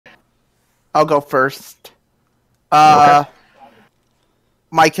I'll go first. Okay.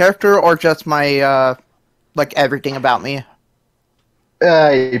 My character or just my, like, everything about me?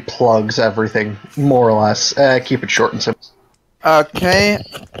 It plugs everything, more or less. Keep it short and simple. Okay.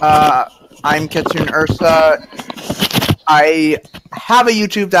 I'm Kitsune Ursa. I have a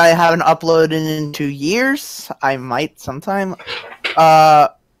YouTube that I haven't uploaded in 2 years. I might sometime.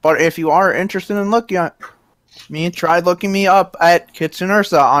 But if you are interested in looking at me, try looking me up at Kitsune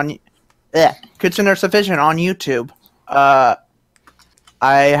Ursa on Kitsune Ursa Vision on YouTube. I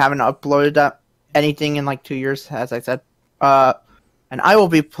haven't uploaded anything in like 2 years, as I said. And I will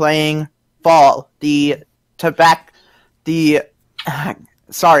be playing Fall,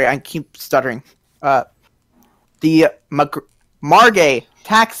 sorry, I keep stuttering. The Margay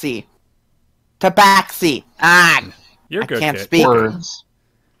Taxi. Tabaxi. You're I good, can't kid. speak. Words.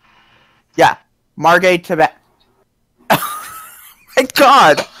 Yeah. Margay Tabaxi. My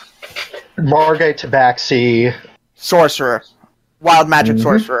god! Margay Tabaxi. Sorcerer. Wild magic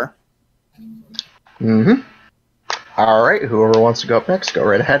sorcerer. Mm-hmm. Alright, whoever wants to go up next, go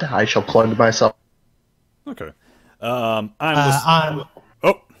right ahead. I shall plug myself. Okay. I'm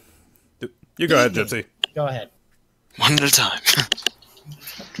Oh! You go ahead, Gipsy. Go ahead. One at a time.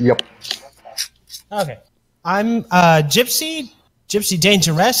 Yep. Okay. I'm Gipsy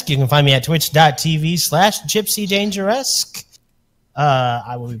Dangeresque. You can find me at twitch.tv/GipsyDangeresque.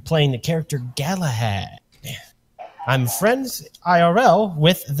 I will be playing the character Galahad. I'm friends IRL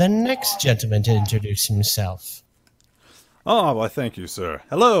with the next gentleman to introduce himself. Oh, well, thank you, sir.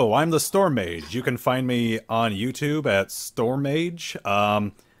 Hello, I'm the StormMage. You can find me on YouTube at StormMage.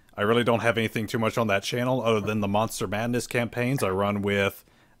 I really don't have anything too much on that channel other than the Monster Madness campaigns I run with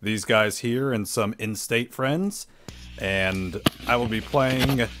these guys here and some in-state friends. And I will be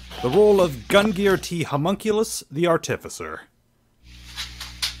playing the role of Gungir T. Homunculus, the Artificer.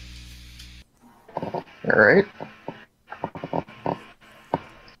 Alright.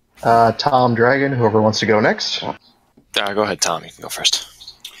 Tom Dragon, whoever wants to go next. Go ahead, Tom. You can go first.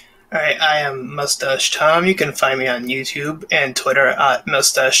 Alright, I am Mustached Tom. You can find me on YouTube and Twitter at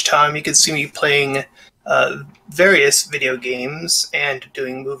Mustached Tom. You can see me playing various video games and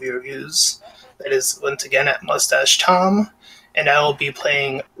doing movie reviews. That is, once again, at Mustached Tom. And I will be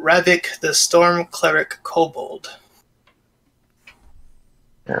playing Ravak, the Storm Cleric Kobald.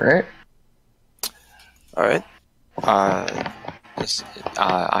 Alright. Alright.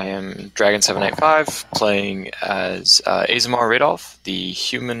 I am Dragon785, playing as Asemar Radolf, the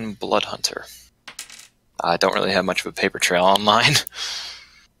human blood hunter. I don't really have much of a paper trail online.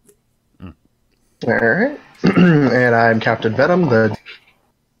 Alright. And I'm Captainvenom,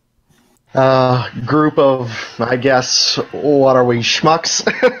 the group of, I guess, what are we, schmucks?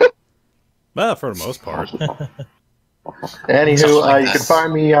 Well, for the most part. Anywho, you can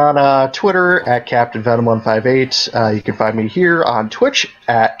find me on Twitter at Captainvenom158. You can find me here on Twitch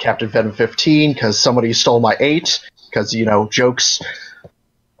at Captainvenom15, because somebody stole my 8, because, you know, jokes.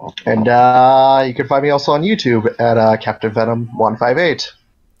 And you can find me also on YouTube at Captainvenom158.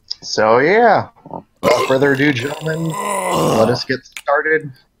 So, yeah. Without further ado, gentlemen, let us get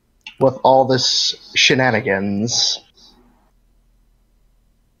started with all this shenanigans.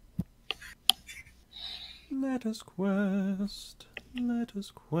 Let us quest, let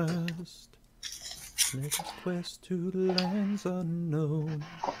us quest, let us quest to the lands unknown.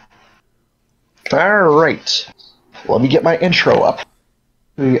 Alright. Let me get my intro up.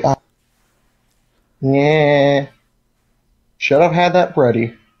 Yeah. Should have had that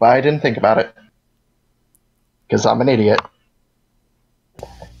ready, but I didn't think about it. Because I'm an idiot.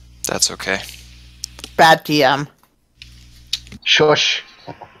 That's okay. Bad TM. Shush.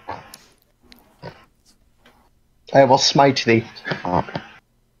 I will smite thee.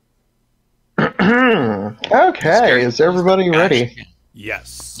 Okay, is everybody ready?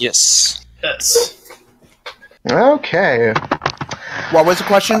 Yes. Yes. Yes. Okay. What was the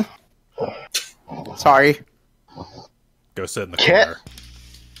question? Sorry. Go sit in the Kit.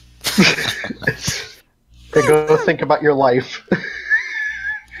 corner. Go think about your life.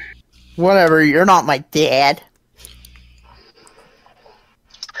 Whatever, you're not my dad.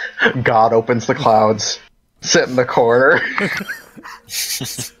 God opens the clouds. Sit in the corner.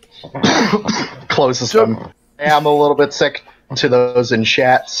 Closes them. Yeah, I'm a little bit sick to those in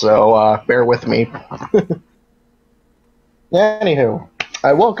chat, so bear with me. Anywho,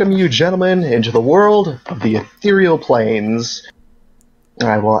 I welcome you gentlemen into the world of the Ethereal Plains.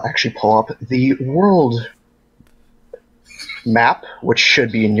 I will actually pull up the world map, which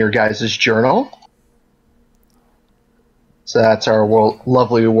should be in your guys' journal. So that's our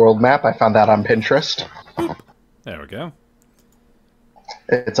lovely world map. I found that on Pinterest. There we go.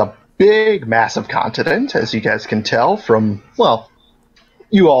 It's a big, massive continent, as you guys can tell from, well,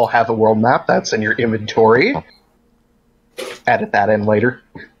 you all have a world map that's in your inventory. Edit that in later.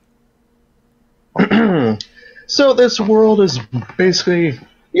 So this world is basically,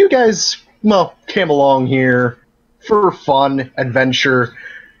 you guys, well, came along here for fun, adventure,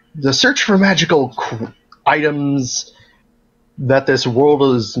 the search for magical items that this world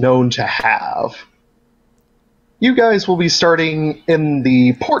is known to have. You guys will be starting in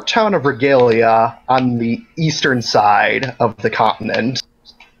the port town of Regalia on the eastern side of the continent,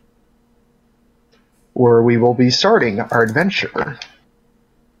 where we will be starting our adventure.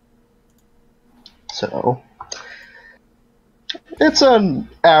 So, it's an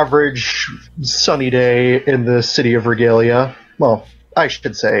average sunny day in the city of Regalia. Well, I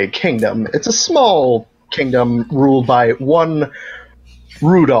should say kingdom. It's a small kingdom ruled by one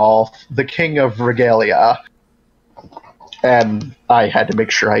Rudolph, the king of Regalia. And I had to make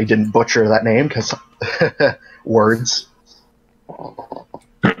sure I didn't butcher that name, because words.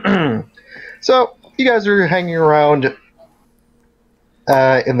 So, you guys are hanging around in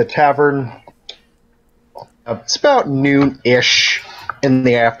the tavern. It's about noon-ish in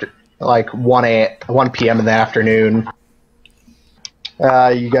the like 1 p.m. in the afternoon.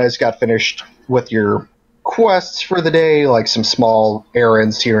 You guys got finished with your quests for the day, like some small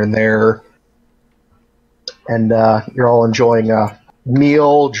errands here and there. And you're all enjoying a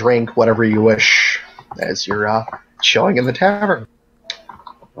meal, drink, whatever you wish, as you're chilling in the tavern.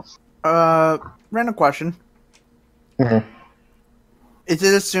 Random question. Mm-hmm. Is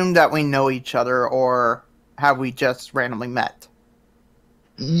it assumed that we know each other, or have we just randomly met?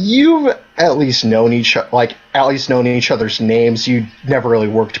 You've at least known each other's names. You never really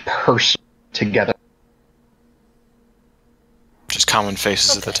worked personally together. Just common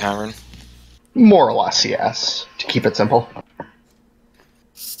faces at the tavern. More or less, yes. To keep it simple.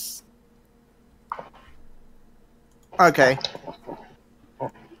 Okay.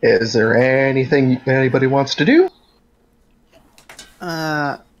 Is there anything anybody wants to do?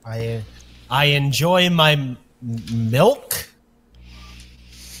 I enjoy my milk.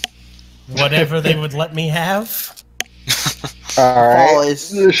 Whatever they would let me have. Alright.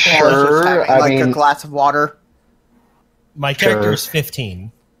 Sure. I like mean, a glass of water. My character's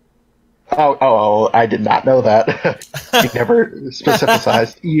 15. Oh, I did not know that. You never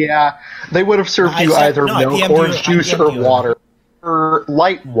specified. Yeah, they would have served you either milk, orange juice, or water. Or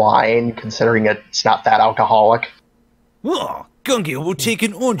light wine, considering it's not that alcoholic. Oh, Gungir will take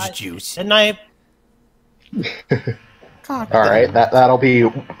an orange juice. And I... Alright, that'll be...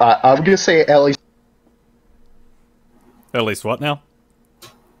 I'm going to say at least... At least what now?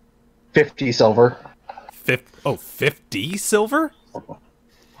 50 silver. 50 silver? Hold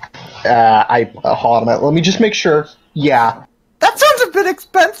on a minute. Let me just make sure. Yeah. That sounds a bit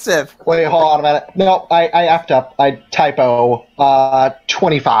expensive. Wait, hold on a minute. No, I effed up. I typo.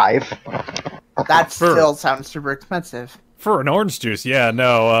 25. That still sounds super expensive. For an orange juice, yeah,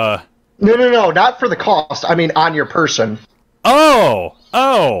 no, No, not for the cost. I mean, on your person. Oh,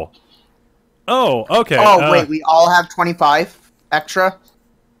 okay. Oh, wait, we all have 25 extra?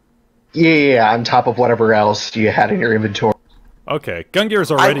 Yeah, on top of whatever else you had in your inventory. Okay,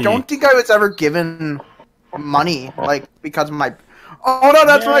 Gungir's already... I don't think I was ever given money, like, because of my... Oh, no,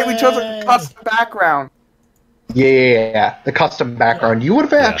 that's right, we chose a custom background. Yeah, the custom background. You would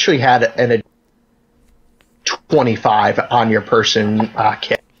have actually had a 25 on your person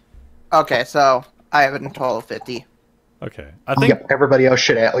kit. Okay, so I have a total of 50. Okay, I think... Yep, everybody else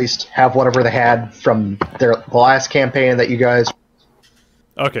should at least have whatever they had from the last campaign that you guys...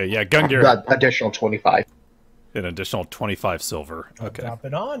 Okay, yeah, Gungir... The additional 25. An additional 25 silver. Okay. Drop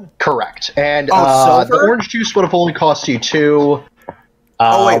it on. Correct. And silver? the orange juice would have only cost you 2.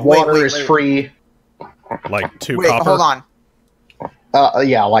 Water is free. Like 2 wait, copper? Hold on.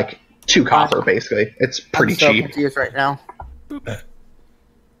 Yeah, like 2 copper, basically. It's pretty I'm so cheap. confused right now.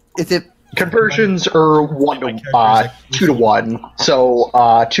 Is it... Conversions are 2 to 1.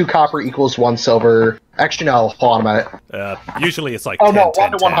 So 2 copper equals 1 silver. Actually, no, hold on a minute. Usually it's like 10, 10,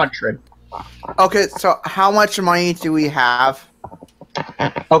 1 to 10. 100. Okay, so how much money do we have?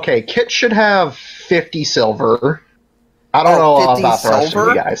 Okay, Kit should have 50 silver. I don't know 50 about the rest of silver?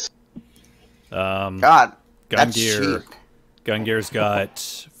 you guys. God, that's Gungir, cheap. Gungir's got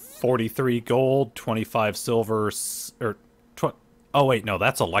 43 gold, 25 silver, oh wait, no,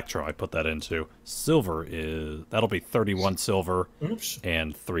 that's Electro I put that into. Silver is, that'll be 31 silver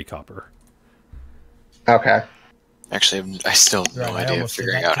and 3 copper. Okay. Actually, I still have no idea of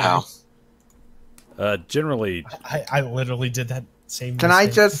figuring out how. Generally... I literally did that same Can I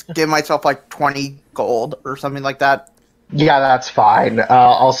mistake. just give myself like 20 gold or something like that? Yeah, that's fine.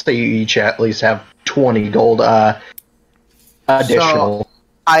 I'll say you each at least have 20 gold additional. So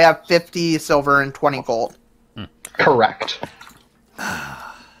I have 50 silver and 20 gold. Correct.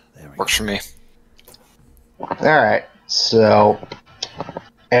 Works for me. Alright, so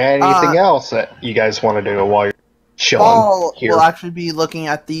anything else that you guys want to do while you're chilling Paul here? will actually be looking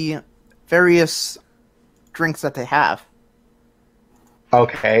at the various drinks that they have.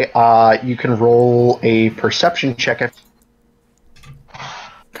 Okay, you can roll a perception check.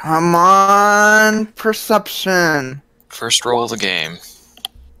 Come on, perception. First roll of the game.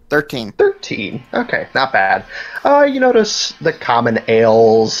 13. 13. Okay, not bad. You notice the common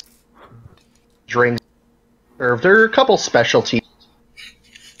ales, drinks served. There are a couple specialties.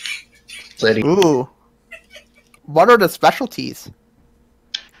 Ooh. What are the specialties?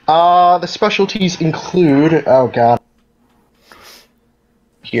 The specialties include... Oh, God.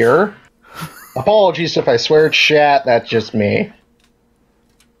 Here. Apologies if I swear, chat. That's just me.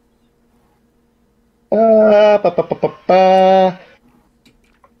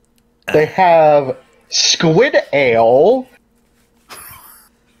 They have squid ale.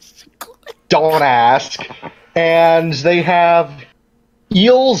 Don't ask. And they have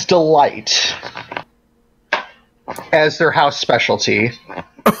eel's delight as their house specialty.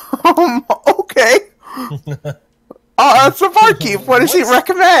 Okay. So barkeep, what does he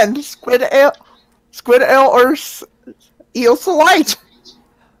recommend? Squid ale, or eel's delight?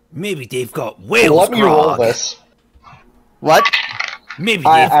 Maybe they've got whales Let me roll grog. this. What? Maybe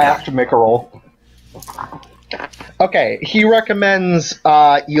I they've got... have to make a roll. Okay, he recommends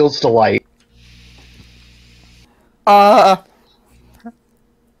eel's delight.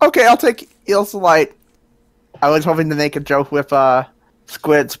 Okay, I'll take eel's delight. I was hoping to make a joke with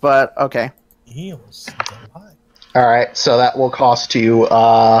squids, but okay. Eels. Delight. Alright, so that will cost you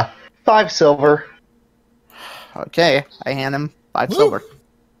 5 silver. Okay, I hand him 5 Woo. silver.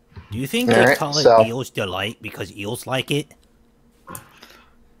 Do you think they Alright, call it so- Eel's Delight because eels like it?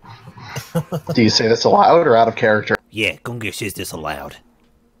 Do you say this aloud or out of character? Yeah, Gungir says this aloud.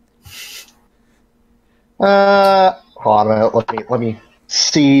 Hold on a minute, let me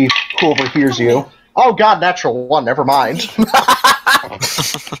see who overhears you. Oh god, natural 1, never mind.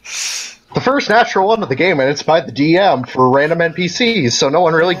 The first natural 1 of the game, and it's by the DM for random NPCs, so no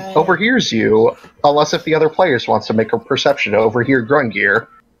one really overhears you, unless if the other players wants to make a perception to overhear Gungir.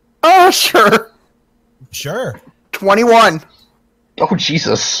 Oh, sure. Sure. 21. Oh,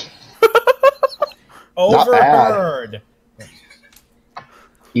 Jesus. Not bad. Overheard.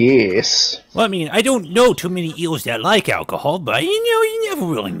 Yes. Well, I mean, I don't know too many eels that like alcohol, but you never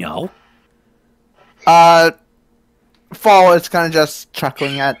really know. Fall is kind of just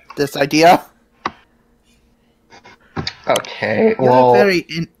chuckling at this idea. Okay, You're well...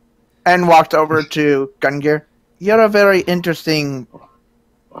 and walked over to Gungir. You're a very interesting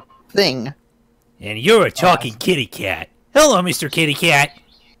thing. And you're a talking kitty cat. Hello, Mr. Kitty Cat.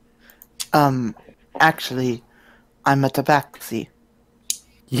 Actually, I'm a Tabaxi.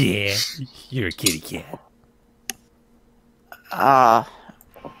 Yeah, you're a kitty cat.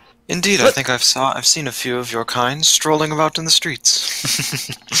 Indeed, I think I've seen a few of your kind strolling about in the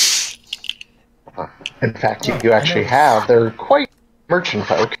streets. In fact, you actually have. They're quite merchant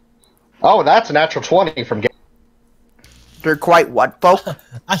folk. Oh, that's a natural 20 from... They're quite what, folk?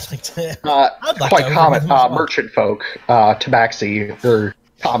 I'd like to. quite common. overhear them as well. Merchant folk. Tabaxi, they're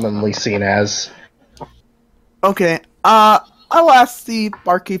commonly seen as. Okay, I'll ask the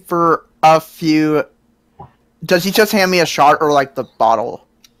barkeep for a few... Does he just hand me a shot or, like, the bottle?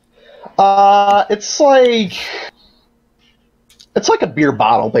 It's like a beer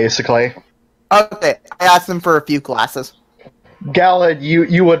bottle, basically. Okay, I asked him for a few glasses. Gallad,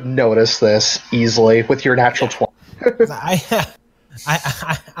 you would notice this easily with your natural 20. I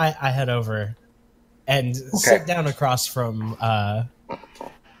head over and sit down across from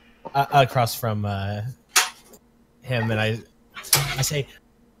him, and I say,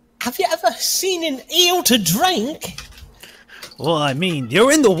 "Have you ever seen an eel to drink?" Well, I mean, they're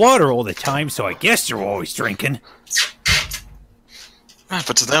in the water all the time, so I guess they're always drinking.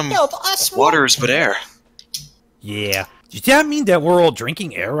 But to them, No, but that's water is but air. Yeah. Does that mean that we're all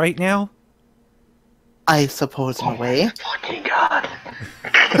drinking air right now? I suppose, in a way. Fucking god.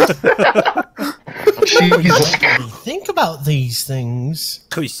 Jesus. Think about these things.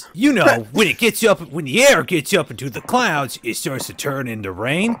 Because, you know, when the air gets up into the clouds, it starts to turn into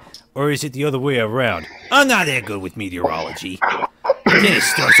rain? Or is it the other way around? I'm not that good with meteorology. Then it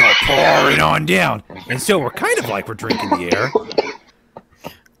starts all pouring on down. And so we're kind of like we're drinking the air.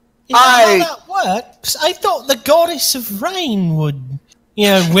 Is that how that works? I thought the goddess of rain would,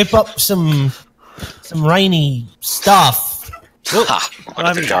 whip up some some rainy stuff. Ha! What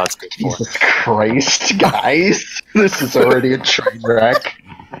are the gods good for? Jesus Christ, guys. This is already a train wreck.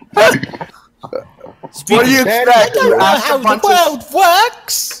 What do you expect? I don't know how the world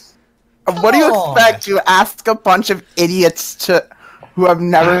works. What do you expect to ask a bunch of idiots who have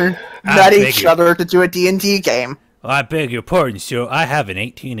never met each other to do a D&D game? I beg your pardon, sir. I have an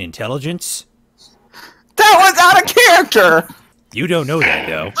 18 intelligence. That was out of character! You don't know that,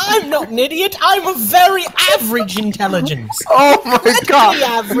 though. I'm not an idiot. I'm a very average intelligence. Oh my god!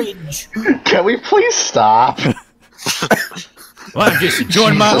 Pretty average. Can we please stop? Well, I'm just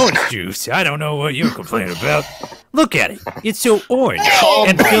enjoying my own juice. I don't know what you're complaining about. Look at it. It's so orange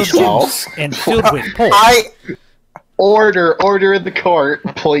and filled with pulp. Order in the court,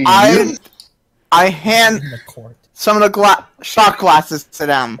 please. I hand some of the shot glasses to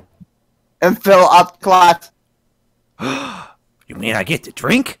them and fill up glass. You mean I get to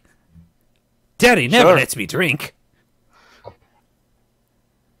drink? Daddy never lets me drink.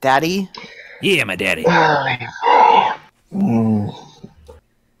 Daddy? Yeah, my daddy.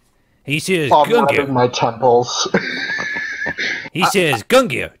 He says, I'm Gungir. rubbing my temples. He says,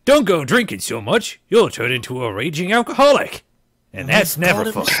 Gungir, don't go drinking so much. You'll turn into a raging alcoholic. And that's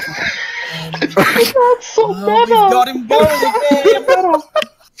never fun. That's so We've got him going again.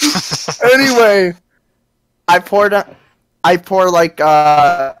 Anyway, I pour like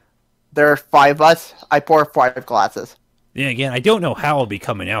there are 5 of us. I pour 5 glasses. Then again, I don't know how I'll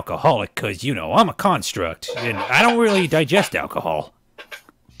become an alcoholic, because, you know, I'm a construct, and I don't really digest alcohol.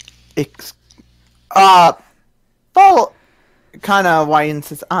 Paul kind of widens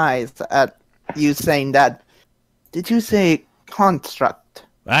his eyes at you saying that. Did you say construct?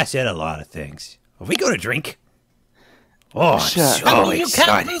 I said a lot of things. Are we going to drink? Oh, I'm Sure. so You can't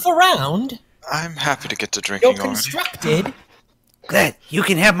excited. move around. I'm happy to get to drinking You're already. constructed. Glad you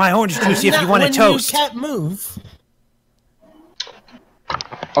can have my orange juice if Not you want a when toast. You can't move.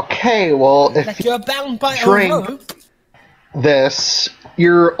 Okay, well, if Like you're bound by a drink rope. this,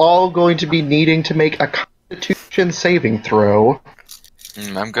 you're all going to be needing to make a Constitution saving throw.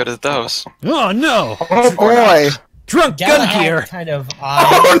 I'm good at those. Oh, no. Oh boy! Drunk Galahad Gungir. kind of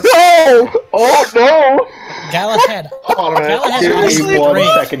Oh no! Oh no! Galahad. Hold on a minute. Galahad Give eyes me the 1 drink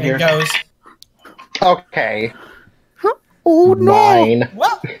second and here. goes, Okay. Oh no! 9,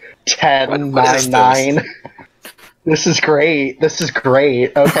 what? 10, What 9, is this? 9. This is great. This is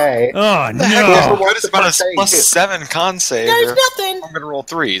great. Okay. Oh, Here's the no. one Good is about a thing. +7 con save. There's nothing. I'm gonna roll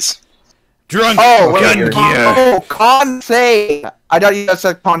 3s. Drunk Oh, wait, Gungir. oh, con save! I thought you just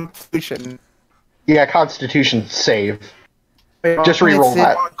said constitution. Yeah, Constitution save. Wait, Just why did it re-roll say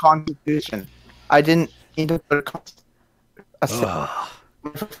that. Constitution. I didn't need to put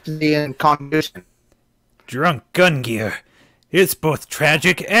in constitution. Drunk Gungir. It's both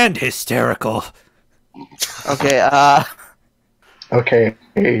tragic and hysterical. Okay, Okay.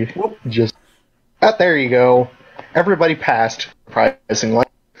 Just. There you go. Everybody passed, surprisingly.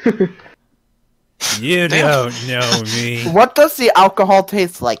 You don't know me. what does the alcohol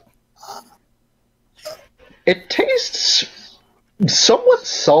taste like? It tastes somewhat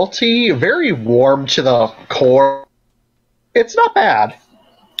salty, very warm to the core. It's not bad.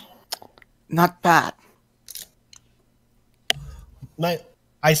 Not bad.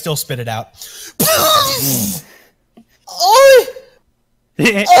 I still spit it out.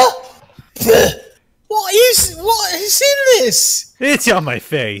 What is in this? It's on my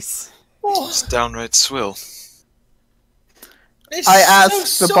face. It's downright swill. It's I so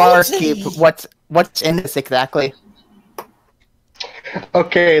asked the salty. barkeep what's in this exactly.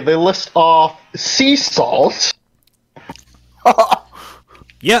 Okay, they list off sea salt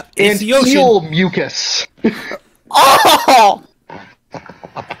Yep, and it's the ocean. eel mucus. Oh!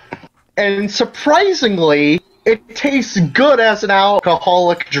 And surprisingly, it tastes good as an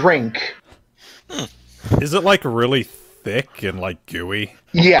alcoholic drink. Is it like really thick and like gooey?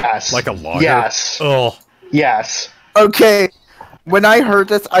 Yes. Like a lager? Yes. Oh, Yes. Okay, when I heard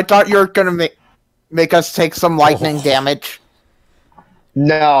this, I thought you were gonna make us take some lightning damage.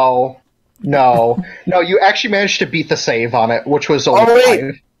 No. No. No, you actually managed to beat the save on it, which was only Oh, wait.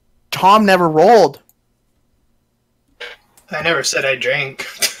 5. Tom never rolled. I never said I drank.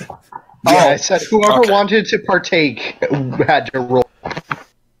 Yeah, I said whoever Okay. wanted to partake had to roll.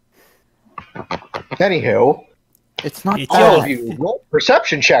 Anywho, It's not It's all all of you, roll a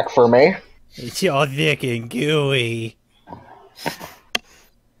perception check for me. It's all thick and gooey.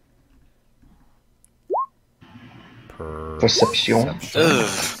 Perception.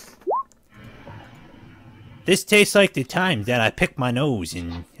 Ugh. This tastes like the time that I picked my nose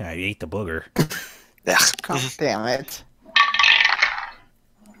and I ate the booger. Ugh. God damn it.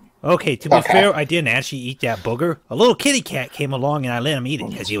 Okay, to be Okay. fair, I didn't actually eat that booger. A little kitty cat came along and I let him eat it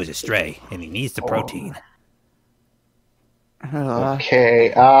because he was a stray and he needs the protein.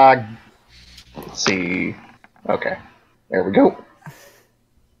 Okay, let's see. Okay, there we go.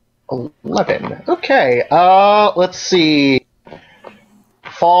 11. Okay, let's see.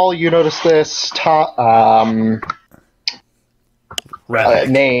 Fall, you notice this. Ravak.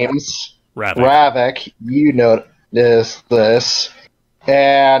 Names. Ravak. Ravak, you notice this.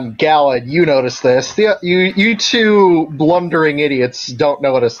 And Gallad, you notice this. You two blundering idiots don't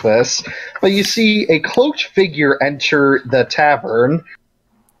notice this. But you see a cloaked figure enter the tavern.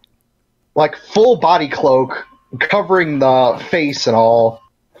 Like, full body cloak, covering the face and all.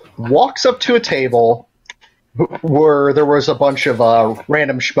 Walks up to a table where there was a bunch of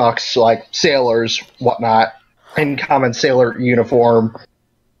random schmucks, like sailors, whatnot, in common sailor uniform.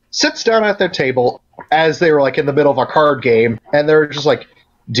 Sits down at their table as they were like in the middle of a card game, and they're just like,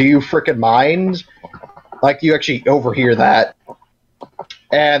 "Do you frickin' mind?" Like, you actually overhear that.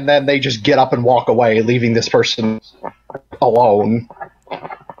 And then they just get up and walk away, leaving this person alone.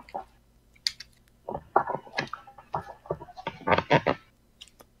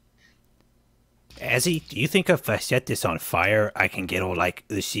 Azzy, do you think if I set this on fire, I can get all, like,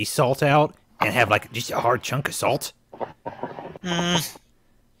 the sea salt out and have, like, just a hard chunk of salt?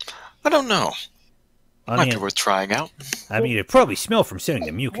 I don't know. I Might mean, be worth trying out. I mean, it'd probably smell from setting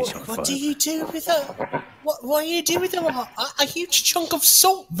the mucus on fire. What do you do with a... What do you do with a huge chunk of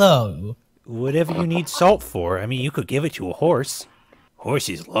salt, though? Whatever you need salt for. I mean, you could give it to a horse.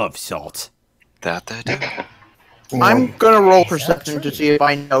 Horses love salt. That they do. I'm gonna roll perception to see if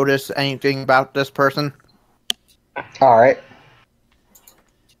I notice anything about this person. Alright.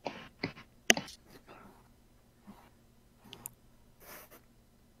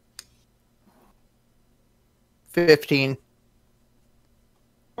 $15.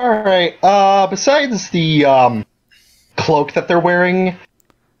 Alright, besides the, cloak that they're wearing...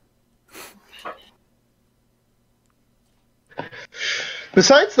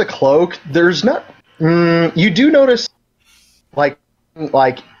 Besides the cloak, there's not... you do notice, like,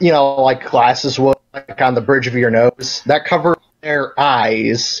 you know, like glasses would, like, on the bridge of your nose, that cover their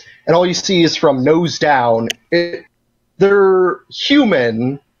eyes, and all you see is from nose down. They're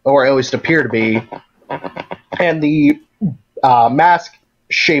human, or at least appear to be, and the mask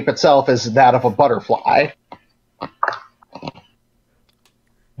shape itself is that of a butterfly.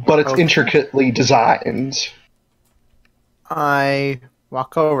 But it's intricately designed. I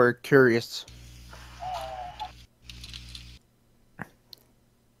walk over, curious.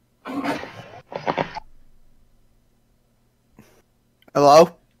 Hello?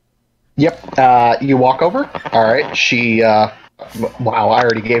 Yep, you walk over. Alright, she, wow, I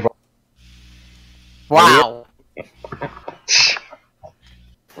already gave her. Wow. It's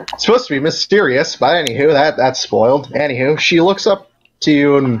supposed to be mysterious, but anywho, that's spoiled. Anywho, she looks up to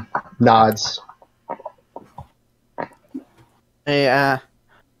you and nods. Yeah.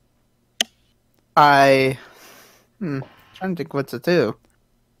 Trying to think what to do.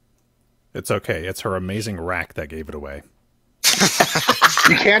 It's okay. It's her amazing rack that gave it away.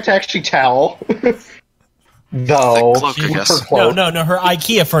 You can't actually tell. Though. Cloak, I guess. her cloak. No, her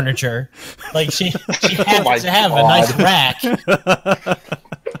IKEA furniture. Like, she happens my to have God. a nice rack.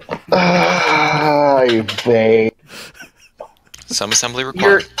 You babe. Some assembly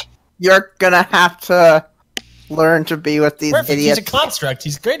required. You're gonna have to learn to be with these Perfect, idiots. he's a construct.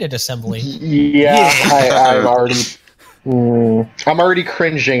 He's great at assembly. Yeah, I'm already. I'm already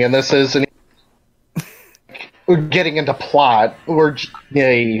cringing, and this isn't. We're getting into plot. We're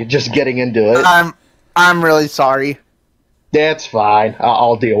just getting into it. I'm really sorry. That's fine.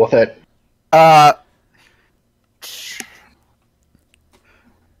 I'll deal with it.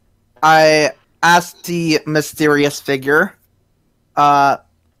 I asked the mysterious figure, any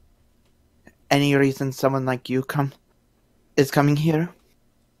reason someone like you is coming here?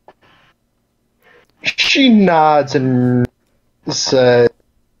 She nods and says,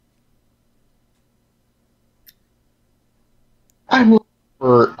 "I'm looking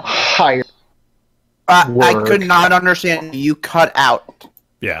for higher." I Work. could not understand. You cut out.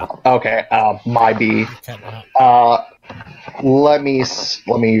 Yeah. Okay, my B. Cut out. Let me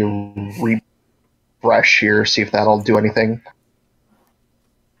refresh here, see if that'll do anything.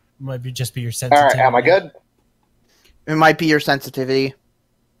 Might be just be your All sensitivity. right, am I good? It might be your sensitivity.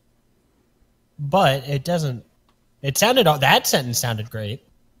 But it doesn't. It sounded. That sentence sounded great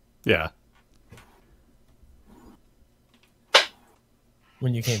Yeah.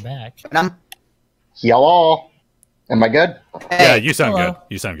 when you came back. Hello. Am I good? Yeah, you sound Hello. good.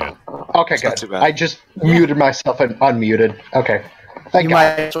 You sound good. Okay, It's not good. too bad. I just muted myself and unmuted. Okay. You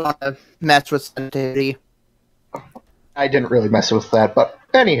might want to mess with sensitivity. I didn't really mess with that, but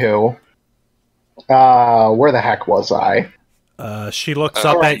anywho, where the heck was I? She looks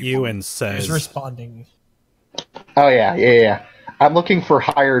up at you and He's says, responding. Oh yeah. I'm looking for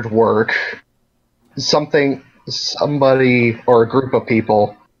hired work. Somebody or a group of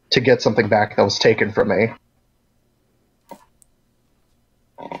people to get something back that was taken from me.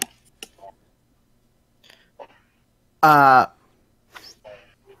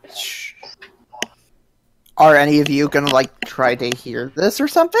 Are any of you gonna like try to hear this or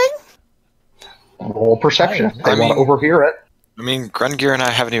something? Roll perception if they I want to mean- overhear it. I mean, Gungir and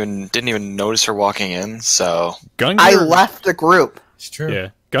I didn't even notice her walking in, so Gungir, I left the group. It's true. Yeah,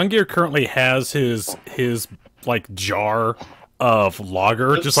 Gungir currently has his like jar of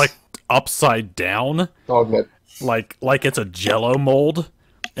lager just like upside down, Oh, good. like it's a Jello mold,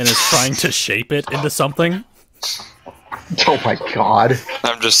 and is trying to shape it into something. Oh my god.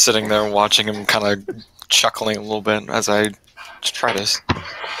 I'm just sitting there watching him, kind of chuckling a little bit as I try to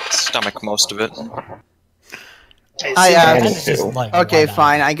stomach most of it. I And It's just two. like Okay, wide-eyed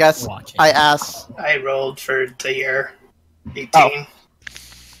fine. I guess watching. I asked. I rolled for the year 18. Oh.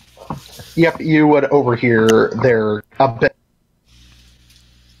 Yep, you would overhear their a bit.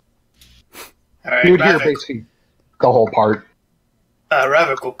 Alright, You would hear Ravak, basically the whole part.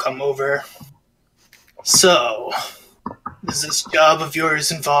 Ravak will come over. So, does this job of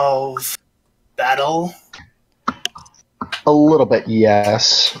yours involve battle? A little bit,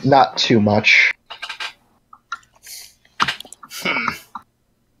 yes. Not too much.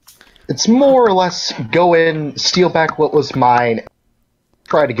 It's more or less go in, steal back what was mine,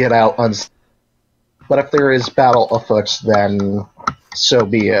 try to get out But if there is battle afoot, then so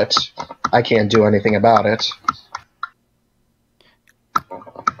be it. I can't do anything about it.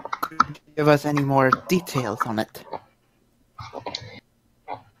 Give us any more details on it.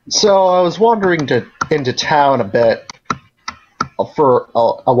 So I was wandering into town a bit for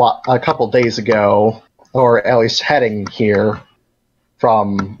a couple days ago, or at least heading here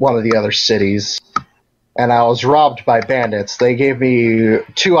from one of the other cities, and I was robbed by bandits. They gave me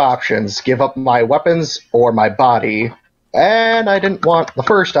two options: give up my weapons or my body. And I didn't want the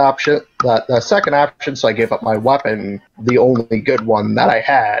first option, the second option, so I gave up my weapon, the only good one that I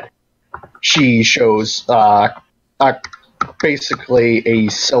had. She shows basically a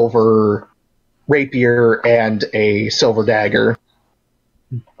silver rapier and a silver dagger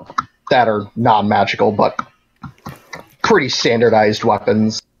that are non-magical, but pretty standardized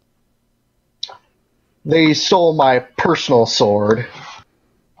weapons. They stole my personal sword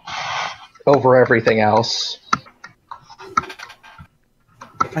over everything else.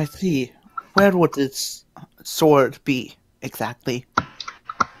 I see. Where would this sword be exactly?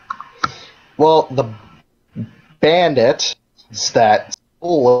 Well, the bandits that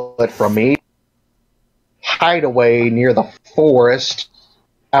stole it from me hide away near the forest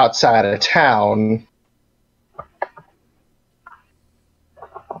outside of town.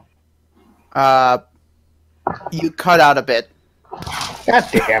 You cut out a bit. God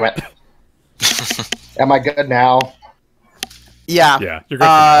damn it. Am I good now? Yeah. Yeah, you're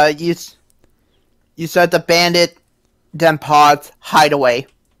good. You said the bandit, then pods, hideaway.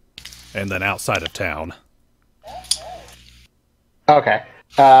 And then outside of town. Okay.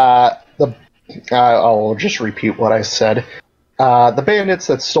 I'll just repeat what I said. The bandits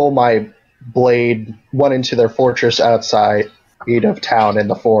that stole my blade went into their fortress outside of town in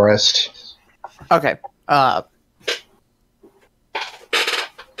the forest. Okay. I'll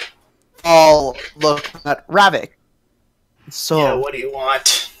look at Ravak. So, Yeah, what do you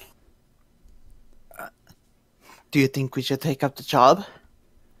want? do you think we should take up the job?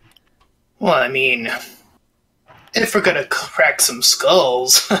 Well, I mean, if we're gonna crack some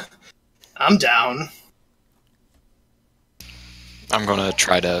skulls, I'm down. I'm gonna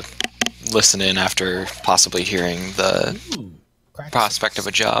try to listen in after possibly hearing the Crack prospect of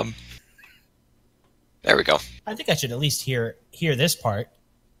a job. There we go. I think I should at least hear this part,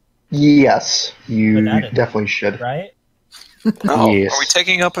 Yes, you Put that in. definitely should. right? Oh, Yes. are we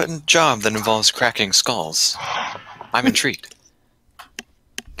taking up a job that involves cracking skulls? I'm intrigued.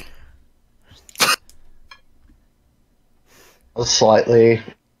 Slightly.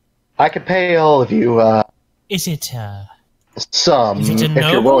 I could pay all of you Is it some Is it a if you're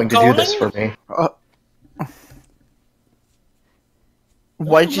noble willing to do this for calling? me.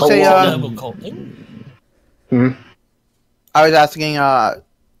 What did you Oh, say? well, noble calling? I was asking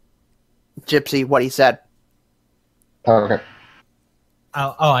Gipsy what he said. Okay.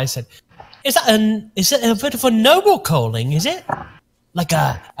 Oh, I said, is it a bit of a noble calling? Is it like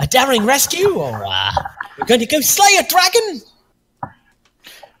a daring rescue, or we're going to go slay a dragon?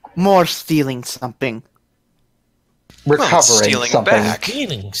 more stealing something. Recovering stealing something. back.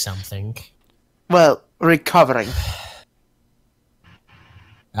 Stealing something. Well, recovering.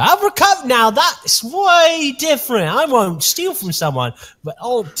 I've recovered now. That's way different. I won't steal from someone, but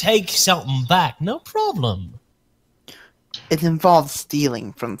I'll take something back. No problem. It involves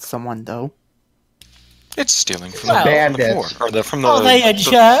stealing from someone, though. It's stealing from, Well, from the bandits. poor. Or from the, Are they a the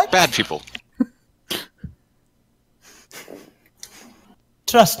jerk? bad people.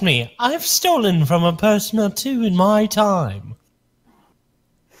 Trust me, I've stolen from a person or two in my time.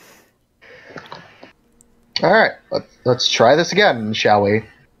 All right, let's try this again, shall we?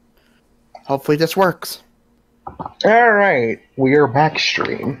 Hopefully this works. All right, we are back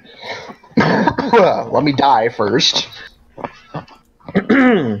stream. Let me die first.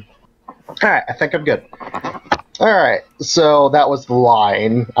 All right, I think I'm good. All right, so that was the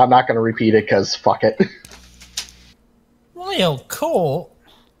line. I'm not going to repeat it because fuck it. Royal Court?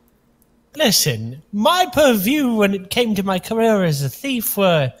 Listen, my purview when it came to my career as a thief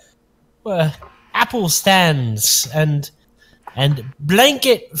were apple stands and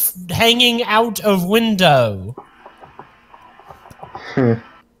blanket hanging out of window. Then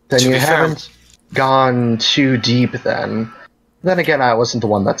To you be fair- haven't gone too deep then. Then again, I wasn't the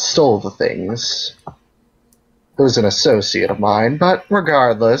one that stole the things. It was an associate of mine, but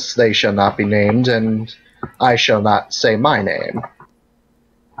regardless, they shall not be named, and I shall not say my name.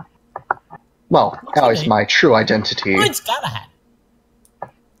 Well, at least my true identity. Mine's got a hat.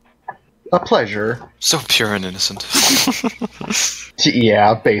 A pleasure. So pure and innocent.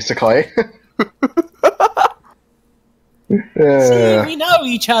 Yeah, basically. See, we know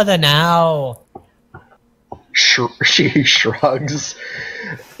each other now. She shrugs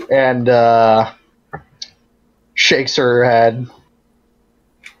and shakes her head.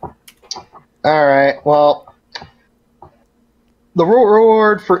 Alright, well, the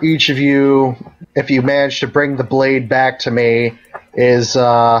reward for each of you, if you manage to bring the blade back to me, is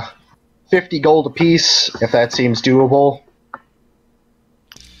 50 gold apiece, if that seems doable.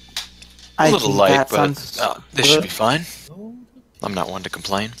 A little think light, that but sounds this should good. be fine. I'm not one to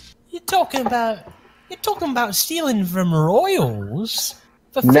complain. You're talking about stealing from royals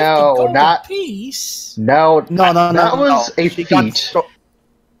for 50 No, gold not- apiece. No, No, that was a She got feat.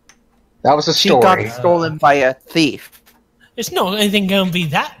 That was a She story. got stolen by a thief. It's not anything going to be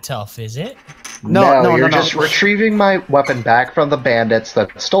that tough, is it? No, you're no. just retrieving my weapon back from the bandits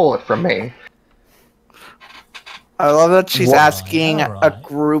that stole it from me. I love that she's Wow. asking a Alright.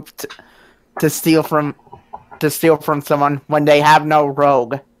 group to steal from someone when they have no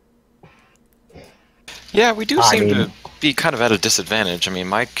rogue. Yeah, we do I seem mean- to be kind of at a disadvantage. I mean,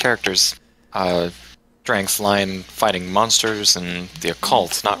 my character's strengths lie in fighting monsters and the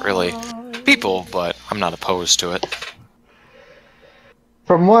occult, not really people, but I'm not opposed to it.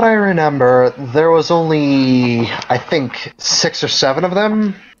 From what I remember, there was only, I think, 6 or 7 of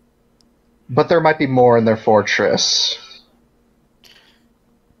them, but there might be more in their fortress.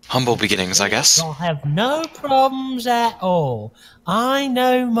 Humble beginnings, I guess. I'll have no problems at all. I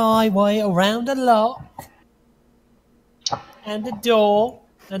know my way around a lock and a door,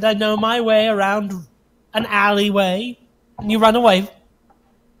 and I know my way around an alleyway, and you run away,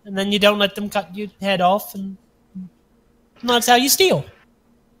 and then you don't let them cut your head off, and that's how you steal.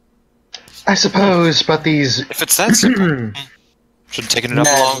 I suppose, but these If it's that simple, should have taken it up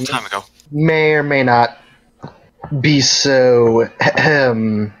a long time ago. may or may not be so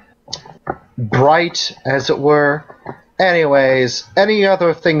bright, as it were. Anyways, any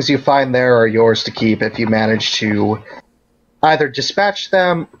other things you find there are yours to keep if you manage to either dispatch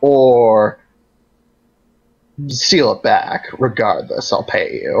them or steal it back. Regardless, I'll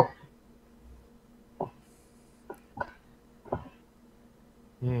pay you.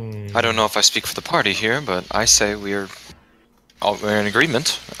 I don't know if I speak for the party here, but I say we're in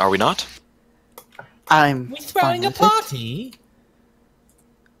agreement, are we not? I'm We're throwing fine a with it. party.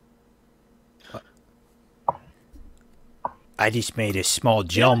 I just made a small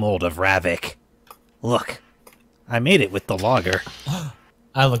gel mold of Ravak. Look, I made it with the logger.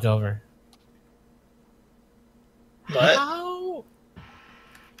 I look over. What?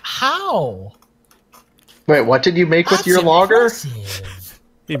 How? Wait, what did you make with That's your logger? impressive.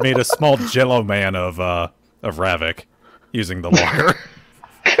 He made a small Jello man of Ravak using the logger.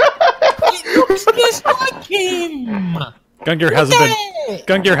 It looks just like him.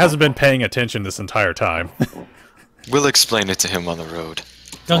 Gungir hasn't been paying attention this entire time. We'll explain it to him on the road.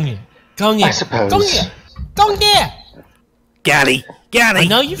 Gungir. Gungir. I suppose. Gungir. Gungir. Got I it.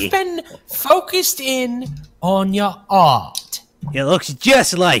 know you've been focused in on your art. It looks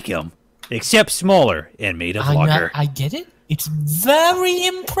just like him, except smaller and made of logger. I get it. It's very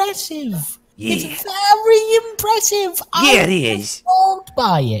impressive. Yeah. It's very impressive. Yeah, it is. I'm sold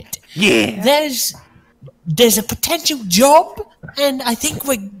by it. Yeah. There's a potential job, and I think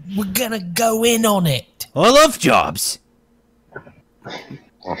we're gonna go in on it. I love jobs.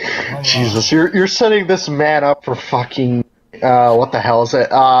 Jesus, you're setting this man up for fucking what the hell is it?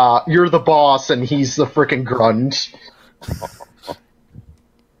 You're the boss and he's the frickin' grunt.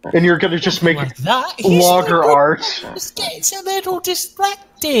 And you're gonna just make Like that. logger art. Just gets a little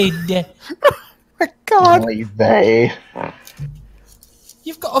distracted. My God. Oy vey.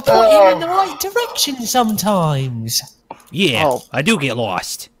 You've got to point him in the right direction sometimes. Yeah, Oh. I do get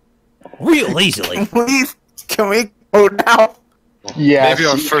lost. Real easily. Please, can we go now? Yes, Maybe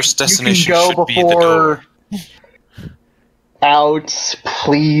our first destination you can should go be the door. Out,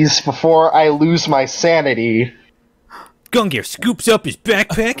 please, before I lose my sanity. Gungir scoops up his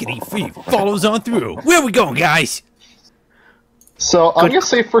backpack and he follows on through. Where are we going, guys? So I'm gonna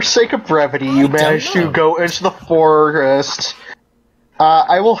say, for sake of brevity, you managed to go into the forest.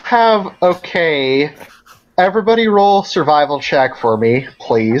 I will have everybody roll survival check for me,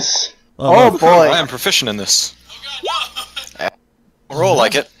 please. Oh boy. I am proficient in this. Roll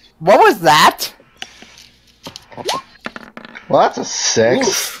like it. What was that? Well, that's a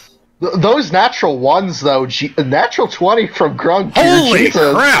 6. Those natural ones, though, natural 20 from Grunk. Holy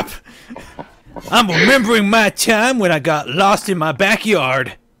crap! I'm remembering my time when I got lost in my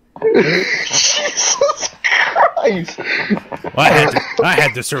backyard. Jesus Christ! I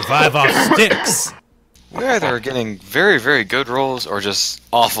had to survive off sticks. We're either getting very, very good rolls or just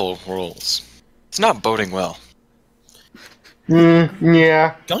awful rolls. It's not boding well.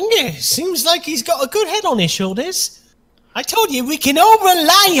 Yeah. Gungir seems like he's got a good head on his shoulders. I told you we can all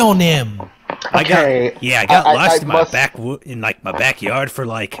rely on him. I got lost in my must- in my backyard for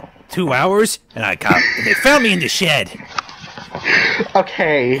like 2 hours, and they found me in the shed.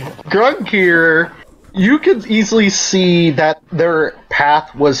 Okay, Gungir, you could easily see that their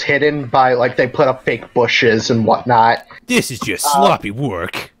path was hidden by, like, they put up fake bushes and whatnot. This is just sloppy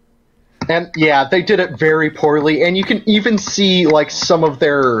work. And yeah, they did it very poorly, and you can even see, like, some of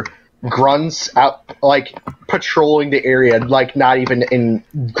their grunts out, like, patrolling the area, like, not even in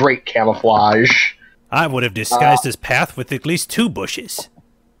great camouflage. I would have disguised this path with at least 2 bushes.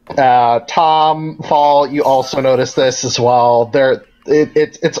 Tom, Fall, you also notice this as well.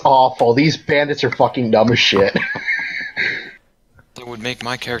 It's awful. These bandits are fucking dumb as shit. It would make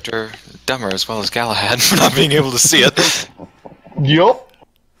my character dumber as well as Galahad for not being able to see it. Yup.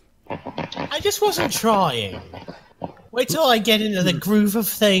 I just wasn't trying. Wait till I get into the groove of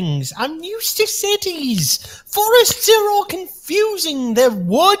things. I'm used to cities. Forests are all confusing. They're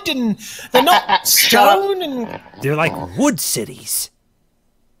wood and they're not stone and... They're like wood cities.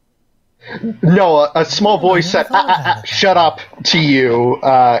 No, a small voice said, shut up to you,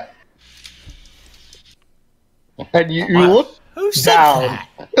 and you look Who said down.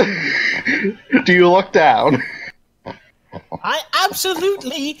 that? Do you look down? I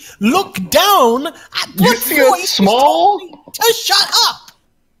absolutely look down at You what see a voice small- told me to shut up.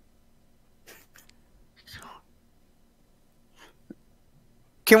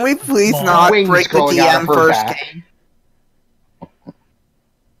 Can we please More not wings break the growing out DM of her first back. game?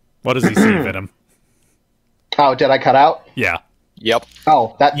 What does he see, Venom? Oh, did I cut out? Yeah. Yep.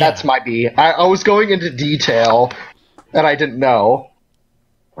 Oh, that's my B. I was going into detail, and I didn't know.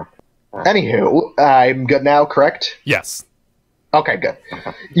 Anywho, I'm good now, correct? Yes. Okay, good.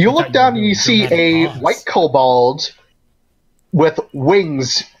 You look down and you see a white kobold with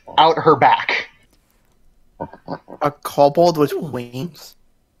wings out her back. A kobold with wings?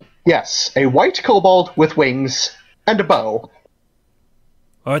 Yes, a white kobold with wings and a bow.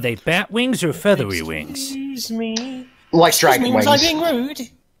 Are they bat wings or feathery wings? Excuse me. Like Excuse dragon me, wings. was I being rude?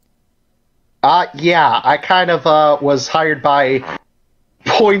 Yeah, I kind of was hired by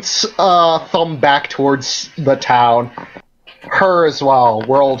points thumb back towards the town. Her as well.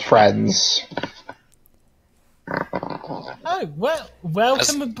 We're old friends. Oh, well,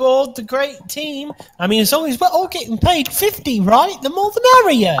 welcome aboard the great team. I mean, as long as we're all getting paid 50, right? The more the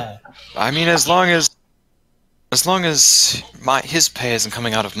merrier. I mean, as long as his pay isn't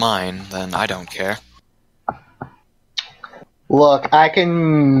coming out of mine, then I don't care. Look, I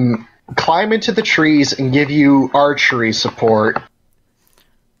can climb into the trees and give you archery support.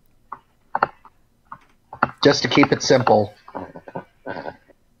 Just to keep it simple.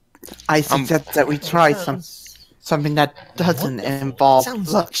 I suggest that we try something that doesn't involve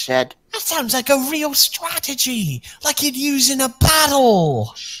bloodshed. That sounds like a real strategy, like you'd use in a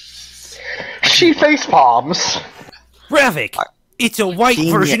battle. She face palms. Ravak, it's a white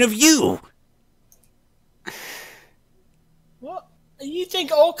Genius. version of you. You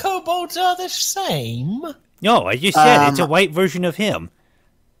think all kobolds are the same? No, I just said it's a white version of him.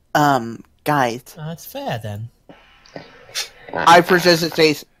 Guys. That's fair then. I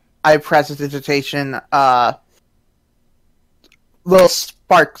prestidigitation, little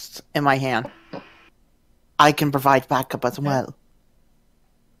sparks in my hand. I can provide backup as well.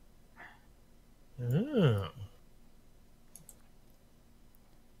 Oh.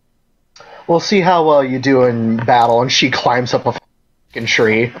 We'll see how well you do in battle, and she climbs up a fucking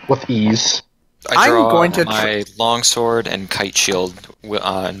tree with ease. I draw I'm going to my longsword and kite shield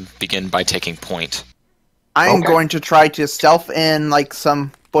and begin by taking point. I'm going to try to stealth in, like,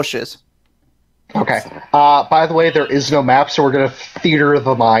 some bushes. Okay. By the way, there is no map, so we're gonna theater of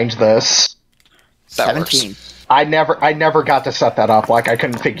the mind this. That 17. works. I never got to set that up. Like, I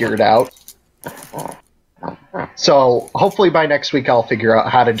couldn't figure it out. So hopefully by next week I'll figure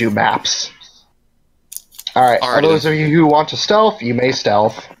out how to do maps. Alright, for those of you who want to stealth, you may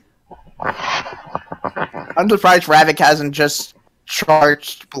stealth. I'm surprised Ravak hasn't just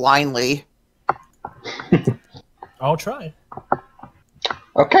charged blindly. I'll try.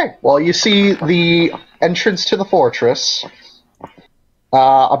 Okay, well, you see the entrance to the fortress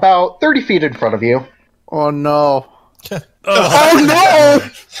about 30 feet in front of you. Oh no. Oh no!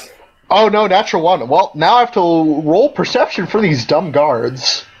 Oh no, natural one. Well, now I have to roll perception for these dumb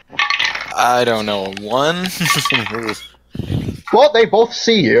guards. I don't know. 1? Well, they both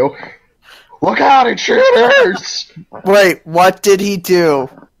see you. Look out, intruders! Wait, what did he do?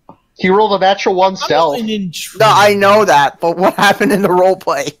 He rolled a natural 1 stealth. No, I know that, but what happened in the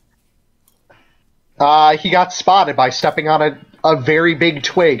roleplay? He got spotted by stepping on a very big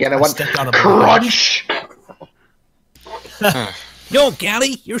twig, and it went crunch! No,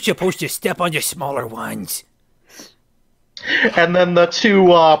 Gally, you're supposed to step on the smaller ones. And then the two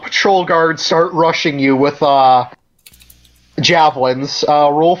patrol guards start rushing you with javelins.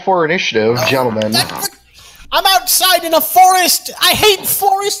 Roll for initiative, gentlemen. I'm outside in a forest! I hate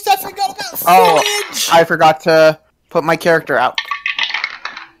forests! I forgot about foliage! I forgot to put my character out.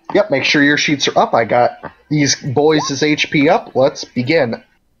 Yep, make sure your sheets are up. I got these boys' HP up. Let's begin.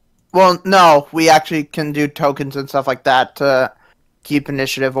 Well, no, we actually can do tokens and stuff like that to keep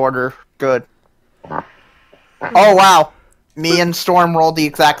initiative order good. Oh, wow. Me and Storm rolled the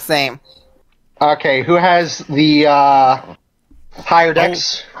exact same. Okay, who has the higher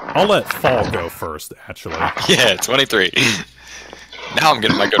dex? I'll let Fall go first, actually. Yeah, 23. Now I'm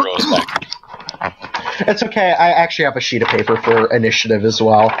getting my good rolls back. It's okay, I actually have a sheet of paper for initiative as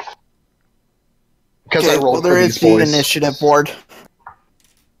well. Because I rolled there for is these boys. the initiative board.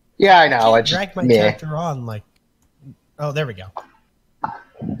 Yeah, I know. I just drag my character on, like... Oh, there we go.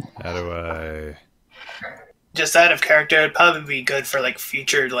 How do I... Just out of character, it'd probably be good for like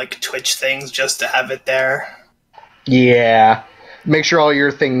future like Twitch things just to have it there. Yeah. Make sure all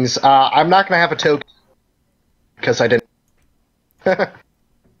your things... I'm not going to have a token because I didn't...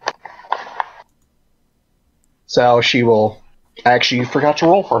 So she will... I actually forgot to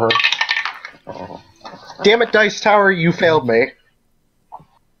roll for her. Damn it, Dice Tower, you failed me.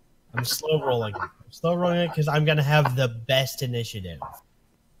 I'm slow rolling. it because I'm going to have the best initiative.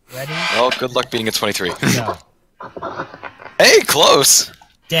 Ready? Well, good luck beating a 23. No. Hey, close!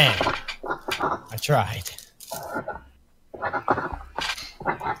 Dang. I tried.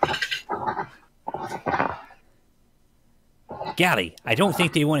 Gally, I don't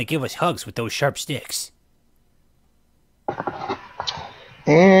think they want to give us hugs with those sharp sticks.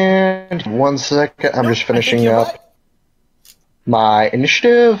 And 1 second, I'm just finishing up my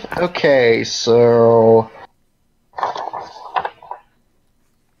initiative. Okay, so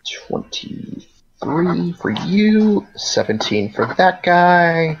 23 for you, 17 for that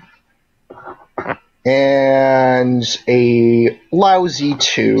guy, and a lousy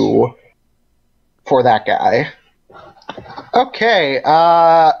 2 for that guy. Okay,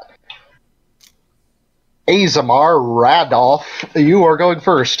 Asemar, Radolf, you are going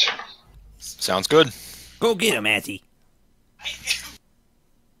first. Sounds good. Go get him, Auntie.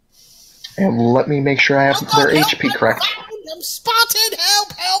 And let me make sure I have their HP correct. I'm spotted!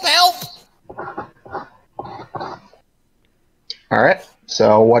 Help, help, help! Alright,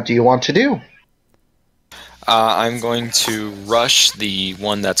 so what do you want to do? I'm going to rush the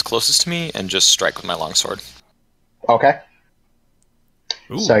one that's closest to me and just strike with my longsword. Okay.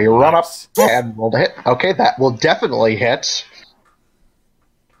 Ooh, So you run up nice. and roll to hit. Okay, that will definitely hit.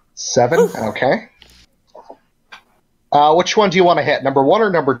 7, okay. Which one do you want to hit? Number 1 or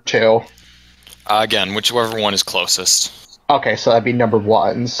number 2? Again, whichever one is closest. Okay, so that'd be number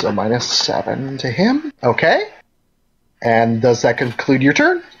 1, so -7 to him. Okay. And does that conclude your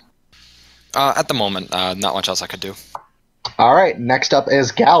turn? At the moment, not much else I could do. All right, next up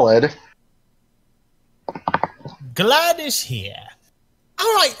is Galad. Glad is here. All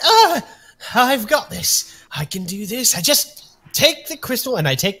right, I've got this. I can do this. I just take the crystal and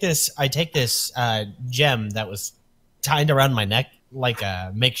I take this gem that was tied around my neck like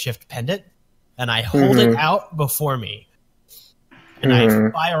a makeshift pendant, and I hold it out before me. And I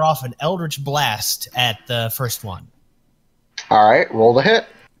fire off an Eldritch Blast at the first one. All right, roll the hit.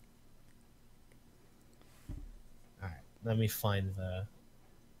 All right, let me find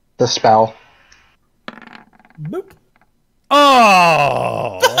the spell. Boop.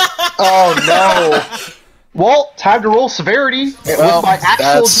 Oh! Oh no! Well, time to roll severity with my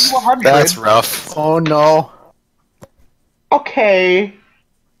actual D100. That's rough. Oh no. Okay.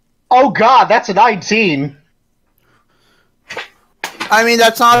 Oh god, that's a 19. I mean,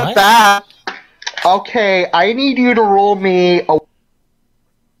 that's not What? bad. Okay, I need you to roll me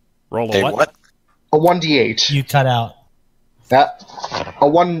Roll a Hey, what? what? a 1d8. You cut out. That a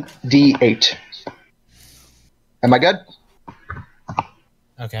 1d8. Am I good?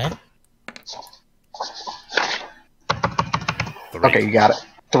 Okay. 3. Okay, you got it.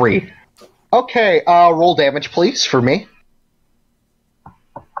 3. Okay, roll damage, please, for me.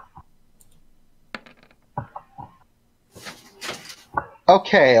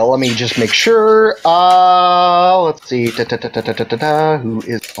 Okay, let me just make sure. Let's see. Who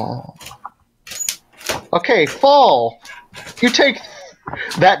is Fall? Okay, Fall. You take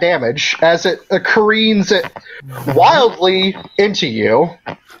that damage as it careens it wildly into you.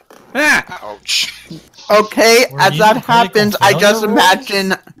 Ouch. Okay, Were as you that critical happens, I just failure rolls?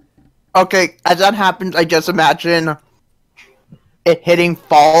 imagine. Okay, as that happens, I just imagine it hitting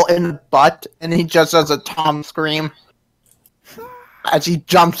Fall in the butt, and he just does a Tom scream as he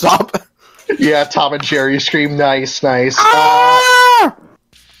jumps up. Yeah, Tom and Jerry scream. Nice, nice. Ah!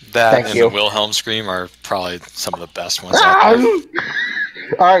 That Thank and you. the Wilhelm scream are probably some of the best ones out there.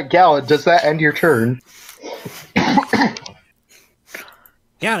 Alright, Galad, does that end your turn?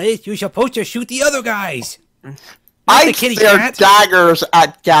 Galad, you're supposed to shoot the other guys. I the kitty stare cat. daggers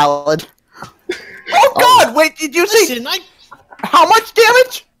at Galad. Oh god, wait, did you see Listen, how much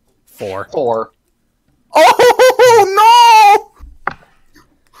damage? 4. 4. Oh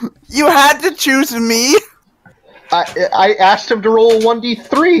no! You had to choose me. I asked him to roll a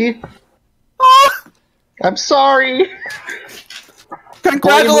 1d3. Ah, I'm sorry.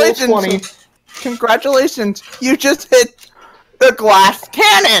 congratulations! Roll 20. Congratulations! You just hit the glass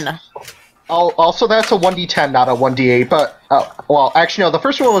cannon. Also, that's a 1d10, not a 1d8. But well, actually, no. The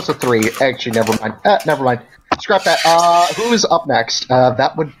first one was a 3. Actually, never mind. Never mind. Scrap that. Who's up next?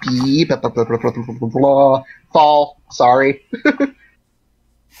 That would be Fall. Sorry.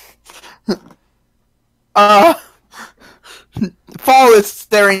 Fall is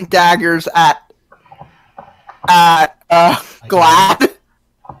staring daggers at Glad.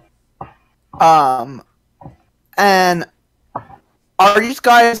 And are these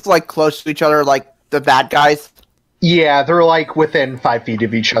guys like close to each other, like the bad guys? Yeah, they're like within 5 feet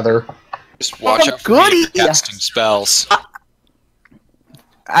of each other. Just watch Oh, out for me goody. casting spells.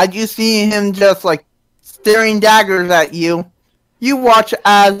 As you see him just like staring daggers at you, you watch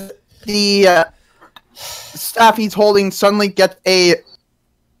as the staff he's holding suddenly gets a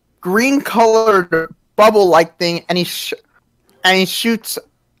green-colored bubble-like thing, and he shoots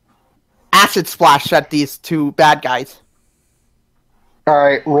acid splash at these two bad guys.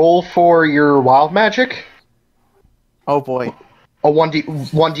 Alright, roll for your wild magic. Oh boy. A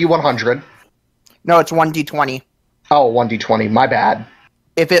 1d100. No, it's 1d20. Oh, 1d20. My bad.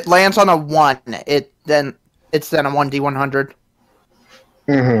 If it lands on a 1, it's then a 1d100.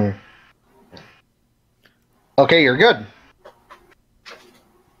 Mm-hmm. Okay, you're good.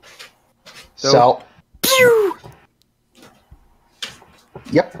 So Pew!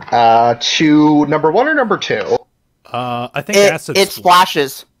 yep. To number 1 or number 2? I think acid. It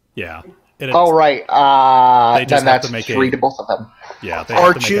splashes. Yeah. It, Oh, right. They just Then have that's to make 3 a- to both of them. Yeah, they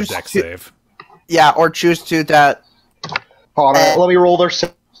Or have to make a choose deck to- save. Yeah, or choose to that. Hold on, let me roll their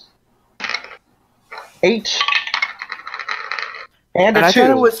 8 and And a I 2.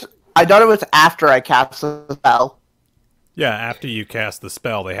 thought it was after I cast the spell. Yeah, after you cast the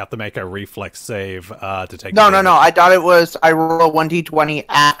spell, they have to make a reflex save to take. No. damage. I thought it was I roll a 1d20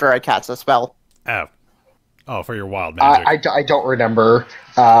 after I cast the spell. Oh, for your wild magic. I don't remember.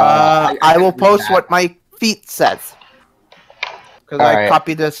 I will read post that. what my feat says. Because I Alright.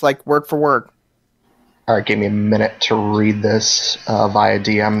 copied this like word for word. Alright, give me a minute to read this via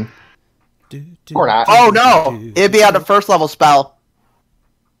DM. Or not. Oh no! It'd be on the first level spell.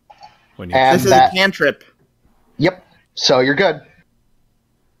 When you, And This is that- a cantrip. Yep. So you're good.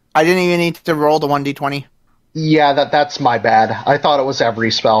 I didn't even need to roll the 1d20. Yeah, that's my bad. I thought it was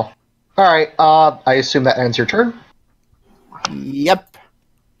every spell. Alright, I assume that ends your turn? Yep.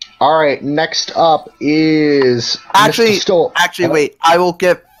 Alright, next up is Actually, Mr. Stoll. wait. I will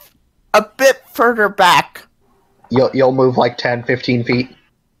get a bit further back. You'll move like 10, 15 feet?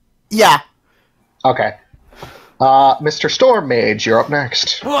 Yeah. Okay. Mr. StormMage, you're up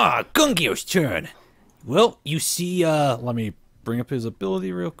next. Ah, Gungir's turn. Well, you see, Let me bring up his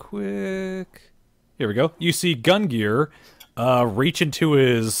ability real quick. Here we go. You see Gungir reach into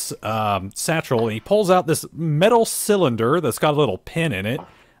his satchel, and he pulls out this metal cylinder that's got a little pin in it.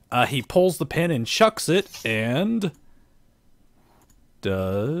 He pulls the pin and chucks it, and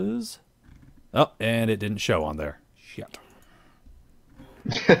does... Oh, and it didn't show on there. Shit.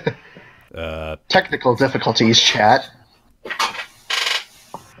 Technical difficulties, chat.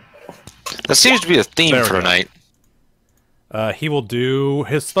 That seems to be a theme There we for go. tonight. He will do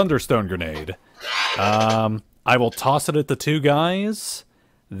his Thunderstone Grenade. I will toss it at the two guys.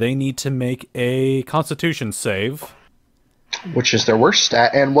 They need to make a Constitution save. Which is their worst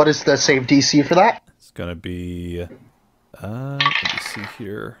stat, and what is the save DC for that? It's gonna be... let me see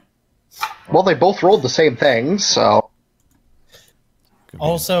here. Well, they both rolled the same thing, so...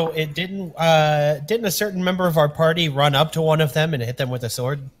 Also, it didn't a certain member of our party run up to one of them and hit them with a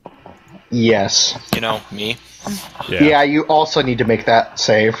sword? Yes. You know, me. Yeah, you also need to make that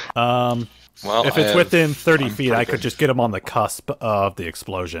save. Well, If it's within 30 feet, I could just get him on the cusp of the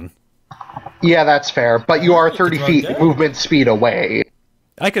explosion. Yeah, that's fair, but you are 30 run feet down. movement speed away.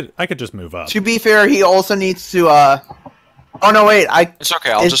 I could just move up. To be fair, he also needs to. Oh no, wait. It's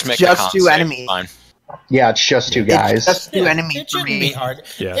okay. I'll it's just make just a con two save. enemies. Fine. Yeah, it's just two guys. It's just two enemies It for shouldn't be me. hard.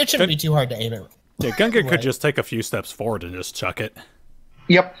 Yeah. It shouldn't be too hard to aim it. Yeah, Gungir could Right. just take a few steps forward and just chuck it.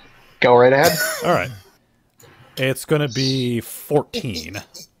 Yep. Go right ahead. All right. It's going to be 14.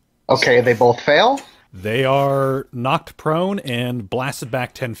 Okay, they both fail. They are knocked prone and blasted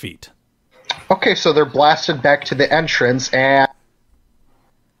back 10 feet. Okay, so they're blasted back to the entrance, and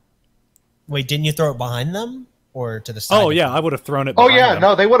Wait, didn't you throw it behind them or to the side? Oh, of yeah, them? I would have thrown it oh behind yeah, them.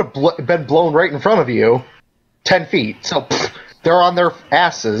 no, they would have been blown right in front of you, 10 feet. So they're on their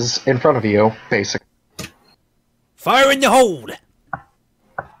asses in front of you, basically. fire in the hold.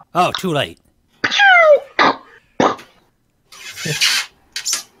 Oh, too late.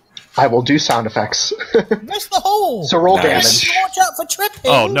 I will do sound effects. Missed the hole. So roll Nice. damage. Watch out for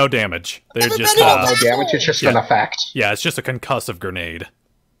tripping. Oh, no damage. They're just, Everybody No damage. It's just an Yeah. effect. yeah, it's just a concussive grenade.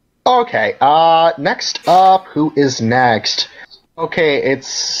 Okay. Next up, who is next? Okay,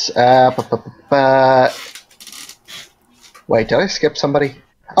 it's Wait, did I skip somebody?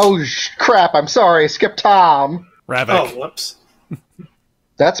 Oh crap! I'm sorry. Skip Tom. Ravak. Oh, whoops.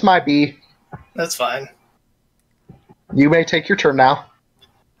 That's my B. That's fine. You may take your turn now.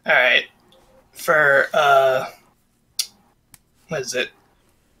 Alright. For, what is it?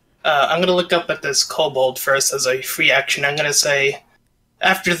 I'm gonna look up at this Kobald first as a free action. I'm gonna say,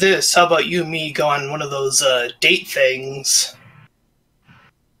 after this, how about you and me go on one of those, date things?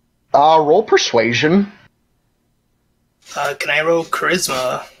 Roll persuasion. Can I roll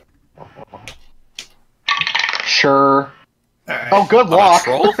charisma? Sure. Alright. Oh, good luck.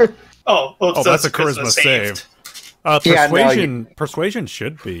 Roll? Oh, well, Oh, so that's it's a charisma saved. save. Yeah, no, Persuasion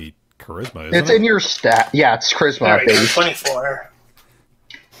should be charisma, isn't It's it? in your stat. Yeah, it's charisma There we go, based. 24.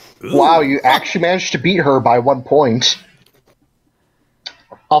 Wow, you actually managed to beat her by 1 point.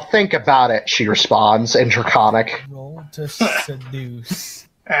 I'll think about it, she responds in Draconic. Roll to seduce.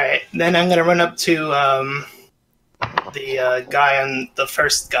 Alright, then I'm gonna run up to, the, guy on the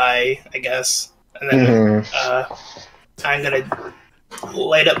first guy, I guess. And then, I'm gonna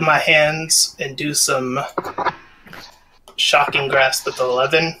light up my hands and do some shocking grasp with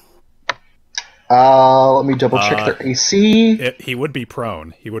 11. Let me double check their AC. He would be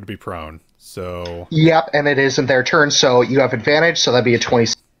prone. He would be prone. So Yep, and it isn't their turn, so you have advantage, so that'd be a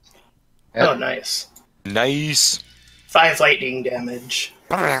 20. Oh, nice. Nice. 5 lightning damage.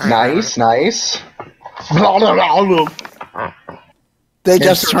 Nice, nice. They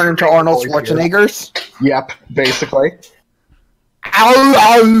just turn into Arnold Schwarzeneggers. Yep, basically. Ow,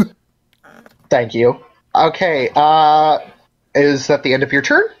 ow. Thank you. Okay, is that the end of your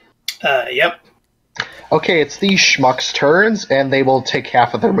turn? Yep. Okay, it's these schmucks' turns, and they will take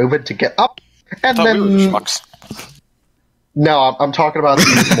half of their movement to get up. And Thought we were the then... schmucks. No, I'm talking about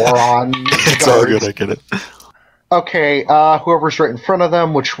these moron It's all good, I get it. Okay, whoever's right in front of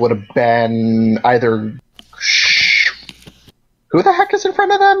them, which would have been either... Who the heck is in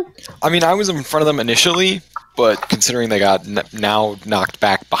front of them? I mean, I was in front of them initially, but considering they got now knocked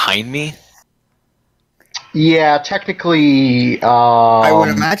back behind me, Yeah, technically... I would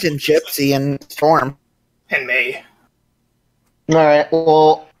imagine Gipsy and Storm. and May. Alright,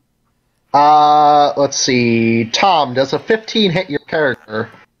 well, let's see. Tom, does a 15 hit your character?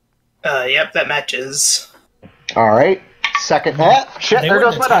 Yep, that matches. Alright. Second hit. Shit, They there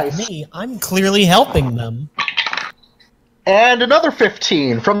goes wouldn't my attack dice. me. I'm clearly helping them. And another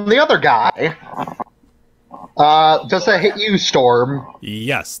 15 from the other guy. Does that hit you, Storm?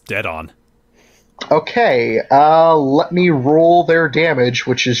 Yes, dead on. Okay, let me roll their damage,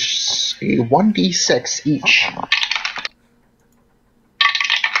 which is a 1d6 each.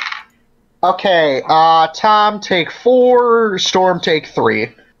 Okay, Tom, take 4, Storm, take 3.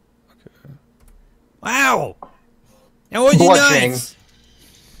 Wow! That wasn't Bludgeoning. nice!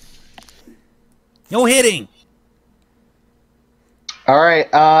 No hitting! Alright,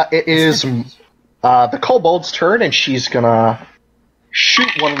 it is the Kobald's turn, and she's gonna shoot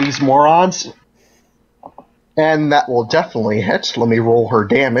one of these morons. And that will definitely hit. Let me roll her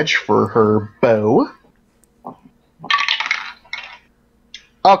damage for her bow.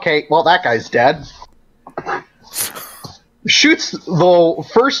 Okay, well, that guy's dead. Shoots the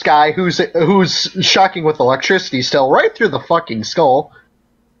first guy who's shocking with electricity still right through the fucking skull.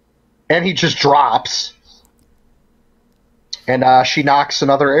 And he just drops. And she knocks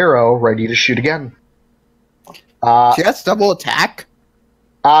another arrow ready to shoot again. She has double attack?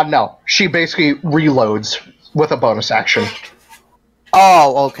 No. She basically reloads with a bonus action.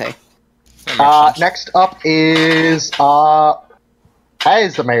 Oh, okay. Next up is Asemar.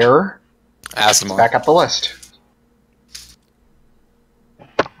 Asemar. Back up the list.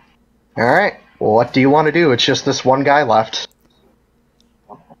 Alright, what do you want to do? It's just this one guy left.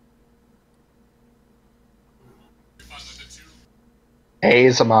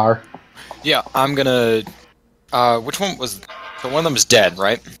 Asemar. Yeah, I'm gonna. Which one was? The one of them is dead,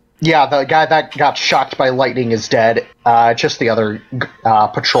 right? Yeah, the guy that got shocked by lightning is dead. Just the other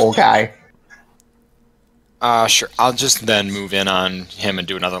patrol guy. Sure. I'll just then move in on him and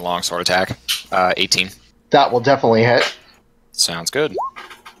do another longsword attack. 18. That will definitely hit. Sounds good.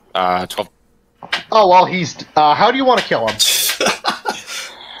 12. Oh, well, he's... how do you want to kill him?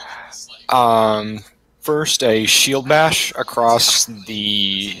 First, a shield bash across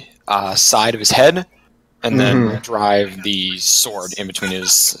the side of his head, and then drive the sword in between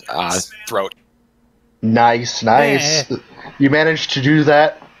his throat. Nice, nice. Yeah. You managed to do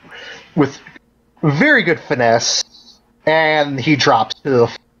that with very good finesse, and he drops to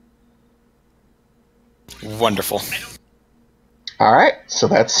the... Wonderful. Alright, so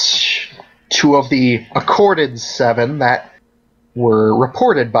that's 2 of the accorded 7 that were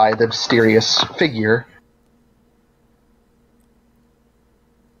reported by the mysterious figure.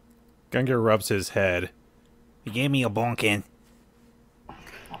 Gungir rubs his head. You gave me a bonkin.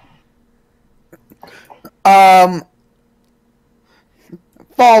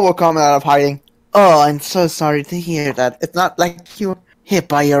 Fall will come out of hiding. Oh, I'm so sorry to hear that. It's not like you were hit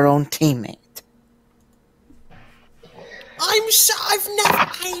by your own teammate.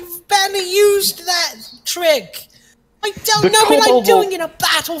 I've barely used that trick. I don't The know what I'm kobold will- doing in a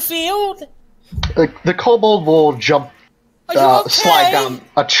battlefield. The kobold will jump, Are you okay? slide down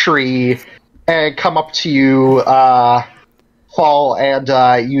a tree, and come up to you, Fall,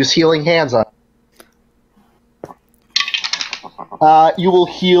 and use healing hands on. You will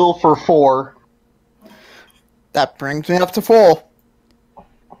heal for 4. That brings me up to full.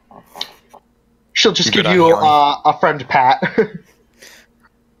 She'll just You're give good you on a friend pat.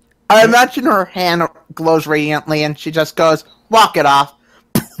 I imagine her hand glows radiantly and she just goes, walk it off.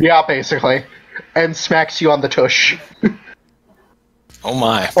 Yeah, basically. And smacks you on the tush. Oh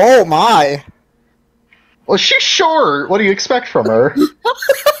my. Oh my. Well, she's short. What do you expect from her?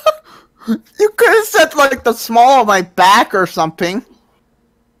 You could have said like the small of my back or something.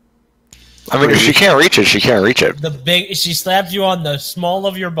 I mean, if she can't reach it, she can't reach it. She slapped you on the small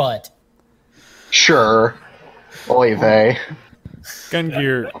of your butt. Sure. Oy vey.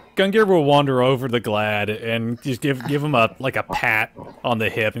 Gungir will wander over the Glad and just give him a pat on the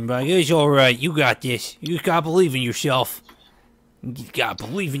hip and be like, It's alright, you got this. You just gotta believe in yourself. You gotta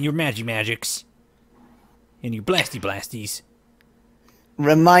believe in your magics. And your blasties.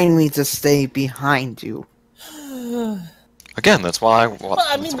 Remind me to stay behind you. Again, that's why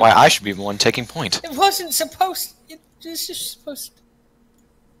that's why I should be the one taking point. It wasn't supposed. It was just supposed.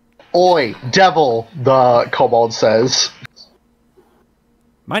 Oi, devil, the kobold says.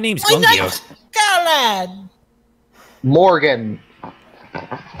 My name's My Gungir. name's Galad. Morgan.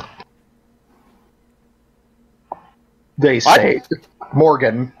 They say.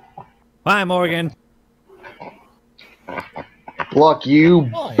 Morgan. Hi, Morgan. Look, you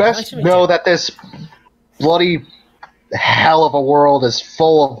Hi, best nice to meet know you. that this bloody hell of a world is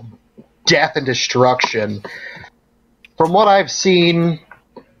full of death and destruction. From what I've seen,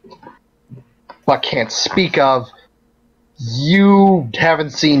 but can't speak of, you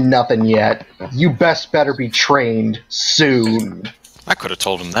haven't seen nothing yet. You best better be trained soon. I could have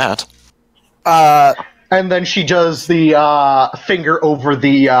told him that. And then she does the finger over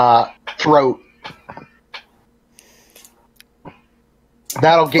the throat.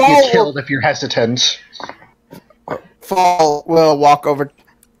 That'll get you killed if you're hesitant. Fall will walk over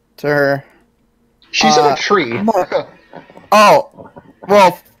to her. She's in a tree. Oh,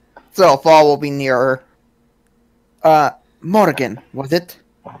 well, so Fall will be near her. Morgan, was it?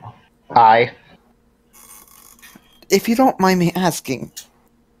 Aye. If you don't mind me asking,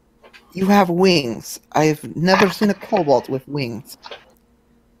 you have wings. I've never seen a Kobald with wings.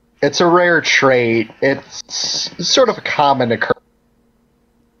 It's a rare trait. It's sort of a common occurrence.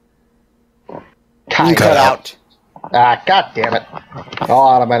 You cut out. Ah, god damn it. Hold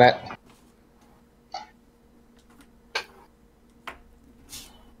on a minute.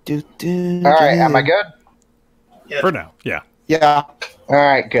 Alright, am I good? Yeah. For now, yeah. Yeah,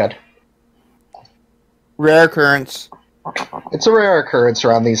 Alright, good. rare occurrence. It's a rare occurrence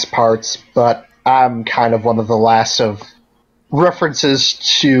around these parts, but I'm kind of one of the last of references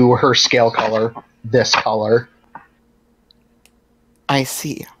to her scale color, this color. I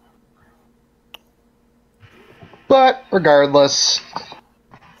see. But regardless,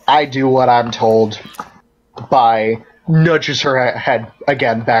 I do what I'm told by nudges her head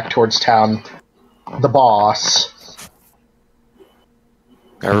again back towards town. The boss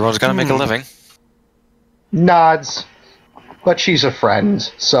Everyone's gonna make a living. nods, but she's a friend,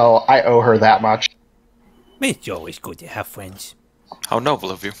 so I owe her that much. It's always good to have friends. How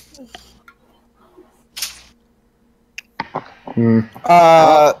noble of you.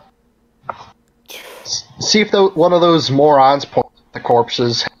 See if one of those morons points at the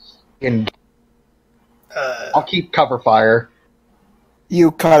corpses. I'll keep cover fire.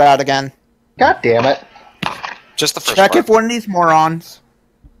 You cut out again. God damn it. Just the first Check part. if one of these morons.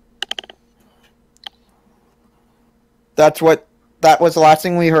 That was the last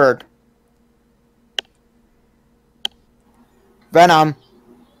thing we heard. Venom.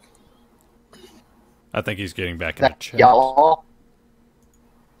 I think he's getting back in the That chat. y'all.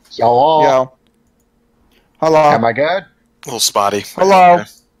 Y'all. Yo. Hello. Am I good? A little spotty. Hello. Okay.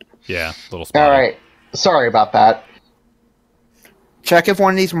 Yeah, little spot. Alright. Sorry about that. Check if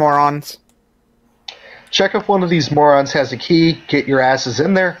one of these morons. Check if one of these morons has a key. Get your asses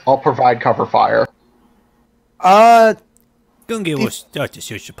in there. I'll provide cover fire. Gungir will start to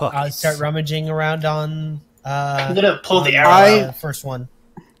search the pockets. I'll start rummaging around on. I'm gonna pull the on, arrow. first one.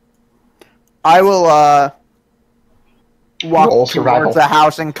 I will walk Roll towards survival. the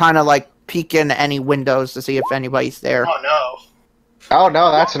house and kind of like peek in any windows to see if anybody's there. Oh no. Oh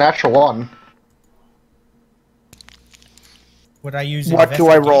no, that's an actual one. Would I use What do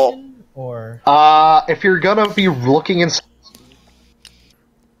I roll? investigation, Or If you're gonna be looking in...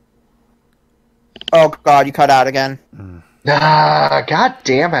 Oh god, you cut out again. God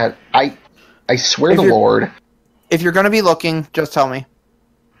damn it. I swear If to you're- Lord. If you're gonna be looking, just tell me.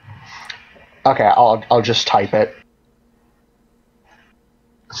 Okay, I'll just type it.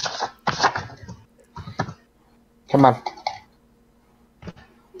 Come on.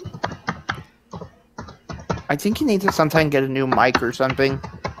 I think you need to sometime get a new mic or something.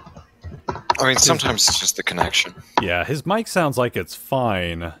 I mean, sometimes it's just the connection. Yeah, his mic sounds like it's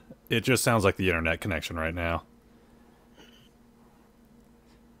fine. It just sounds like the internet connection right now.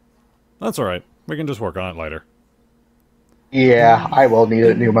 That's alright. We can just work on it later. Yeah, I will need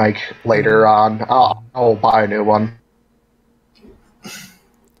a new mic later on. I'll buy a new one.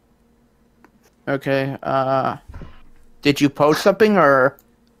 Okay, did you post something or?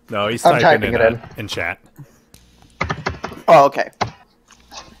 No, he's I'm typing typing it in chat. Oh, okay.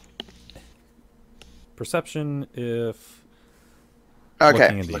 Perception if... Okay.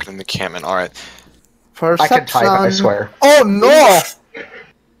 Looking in the... Look at the encampment. Alright. I can type it, I swear. Oh no!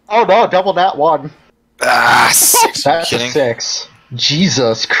 Oh no, double that one. Ah, 6. Are you That's a kidding? 6.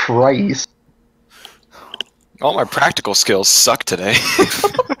 Jesus Christ. All my practical skills suck today.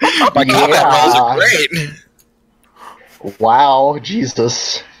 My combat rolls are great. Wow,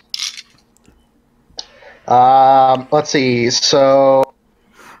 Jesus. Let's see, so...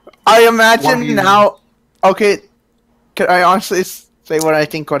 I What do imagine you- now. Okay, can I honestly say what I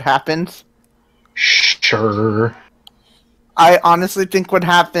think would happen? Sure. I honestly think what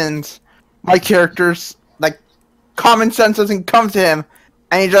happens, my character's, like, common sense doesn't come to him,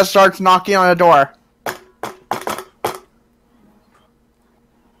 and he just starts knocking on the door.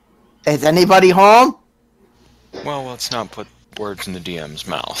 Is anybody home? Well, let's not put words in the DM's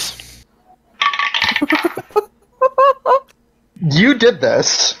mouth. You did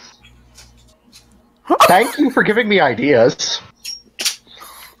this. Thank you for giving me ideas.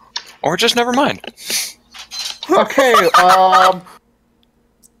 Or just never mind. Okay,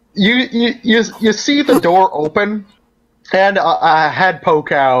 you see the door open, and a head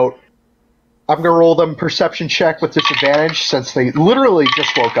poke out. I'm gonna roll them perception check with disadvantage since they literally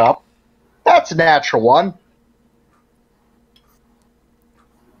just woke up. That's a natural one.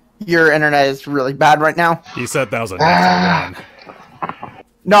 Your internet is really bad right now. He said that was a natural one.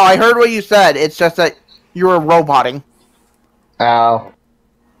 No, I heard what you said. It's just that you were roboting. Oh.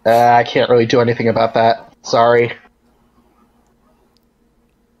 I can't really do anything about that. Sorry.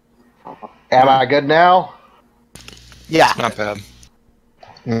 Am I good now? Yeah. Not bad.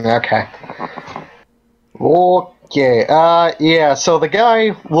 Okay. Okay, yeah, so the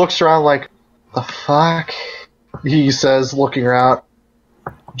guy looks around like, the fuck? He says, looking around,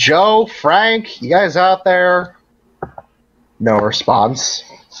 Joe, Frank, you guys out there? No response.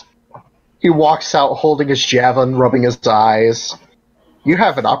 He walks out holding his javelin, rubbing his eyes. You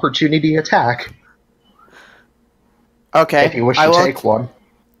have an opportunity attack. Okay. If you wish to take one.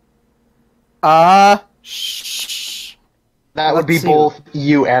 Shh. That would be Let's see. both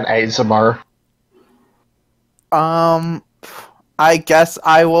you and Asemar. I guess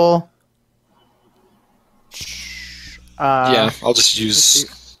I will. Yeah, I'll just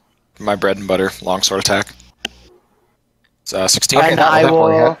use my bread and butter longsword attack. It's 16. Okay, And that'll I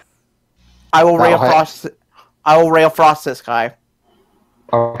definitely will. hit. I will ray That'll of hit. frost. I will ray of frost this guy.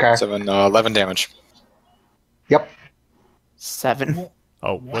 Okay. 11 damage. Yep. 7.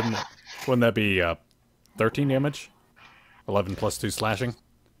 Oh, wouldn't that be 13 damage? 11 plus 2 slashing?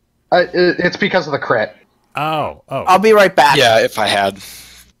 It's because of the crit. Oh. I'll be right back. Yeah, if I had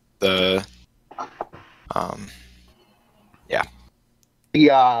the... yeah.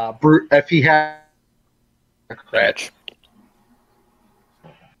 The if he had a crit.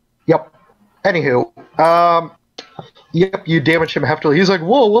 Yep. Anywho, yep, you damage him heftily. He's like,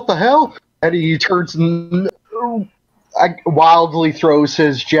 whoa, what the hell? And he turns and wildly throws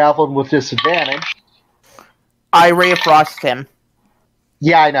his javelin with disadvantage. I ray of frost him.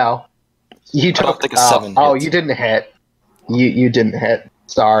 Yeah, I know. He don't took. think a 7 oh, hits. you didn't hit. You didn't hit.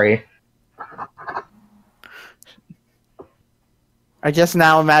 Sorry. I just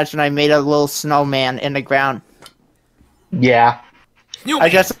now imagine I made a little snowman in the ground. Yeah. I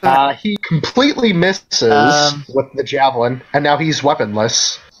just. He completely misses with the javelin, and now he's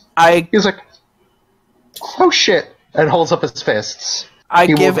weaponless. He's like, oh shit, and holds up his fists. I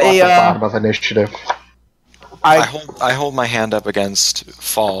He give will go a. at the bottom of initiative. I hold my hand up against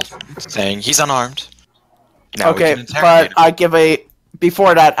Fall, saying he's unarmed. Now we Okay, can interrogate but I give a.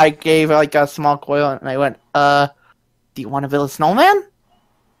 Before that, I gave like a small coil, and I went, do you want to build a snowman?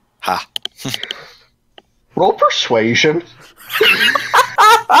 Ha. Roll persuasion.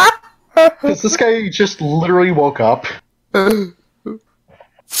 Because this guy just literally woke up.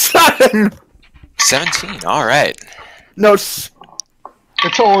 7! 17, alright. No, It's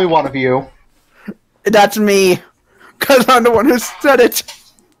only one of you. that's me. Because I'm the one who said it.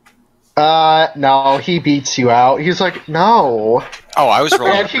 No, he beats you out. He's like, no. Oh, I was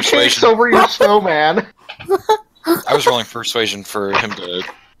rolling And he takes persuasion. over your snowman. I was rolling persuasion for him to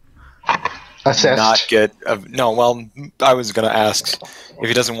Assist. not get... no, well, I was going to ask, if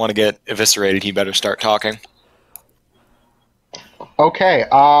he doesn't want to get eviscerated, he better start talking. Okay,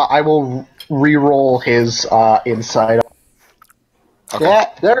 I will re-roll his insight. Okay. Yeah,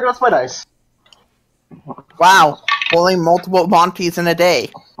 there goes my dice. Wow, pulling multiple Monties in a day.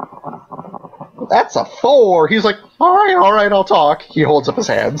 That's a 4. He's like, alright, I'll talk. He holds up his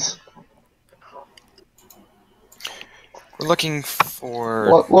hands. We're looking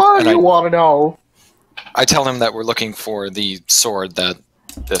for... What and do you want to know? I tell him that we're looking for the sword that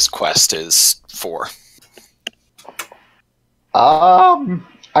this quest is for.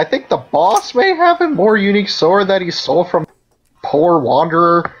 I think the boss may have a more unique sword that he stole from poor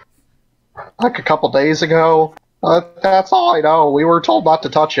wanderer like a couple days ago. That's all I know. We were told not to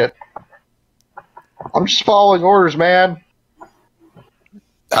touch it. I'm just following orders, man.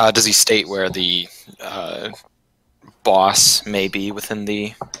 Does he state where the boss may be within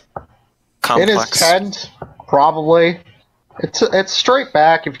the complex? In his tent, probably. It's straight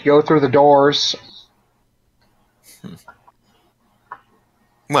back if you go through the doors.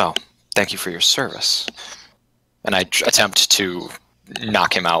 Well, thank you for your service. And I attempt to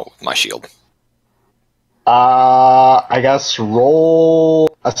knock him out with my shield. I guess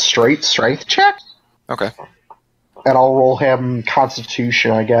roll a straight strength check? Okay. And I'll roll him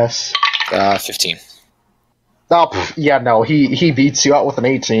Constitution, I guess. 15. Oh, yeah, no, he beats you out with an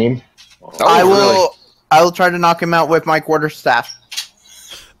 18. Oh, I will. really? I'll try to knock him out with my quarterstaff.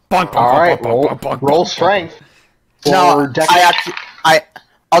 Alright, roll strength. No, Or dex.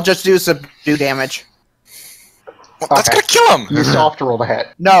 I'll just do subdue damage. Well, that's Okay. gonna kill him! You still have to roll to hit.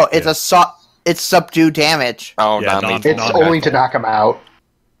 No, it's it's subdue damage. Oh, Yeah, not me. non- It's non- only to knock him out.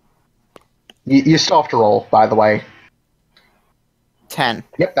 You still have to roll, by the way. 10.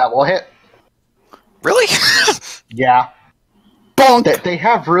 Yep, that will hit. Really? Yeah. Bonk! They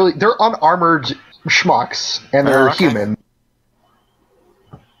have really... They're unarmored schmucks, and they're okay. human.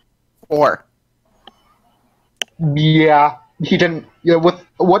 4. Yeah, he didn't... Yeah, with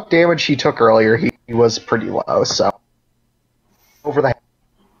what damage he took earlier, he was pretty low, so... Over the head.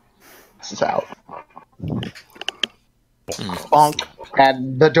 This is out. Bonk.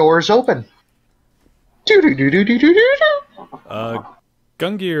 And the door's open. Do-do-do-do-do-do-do-do.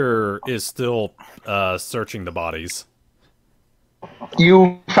 Gungir is still searching the bodies.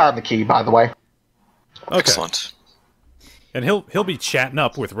 You found the key, by the way. Okay. Excellent. And he'll be chatting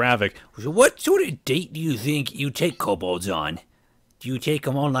up with Ravak. So what sort of date do you think you take kobolds on? Do you take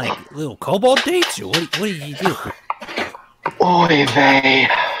them on, like, little kobold dates, or what do you do? Oy vey.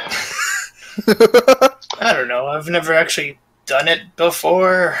 I don't know. I've never actually done it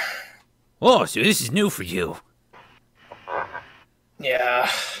before. Oh, so this is new for you. Yeah.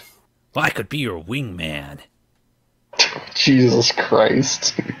 Well, I could be your wingman. Jesus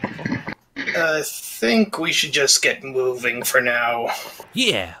Christ. I think we should just get moving for now.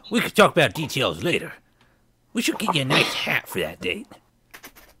 Yeah, we could talk about details later. We should get you a nice hat for that date.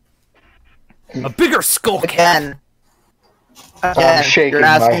 A bigger skull cap. Again, shaking you're my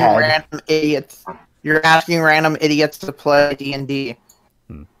asking head. random idiots. You're asking random idiots to play D&D.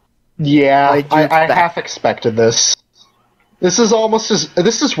 Yeah, I do I expect- half expected this. This is almost as...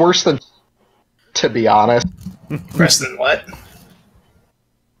 This is worse than... To be honest. Worse than what?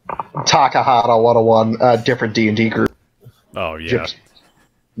 Takahata 101, different D&D group. Oh, yeah.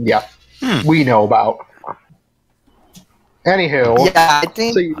 Yeah. We know about. Anywho. Yeah, I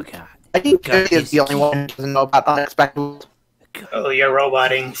think So you, Oh, God. I think God, Judy is the only one who doesn't know about unexpected. Oh, you're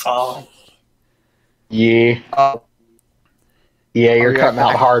roboting fall. yeah. Oh, Yeah, you're yeah, cutting out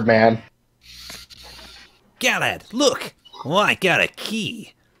okay. hard, man. Galad, look! Well, I got a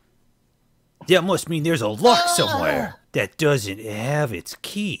key. That must mean there's a lock somewhere that doesn't have its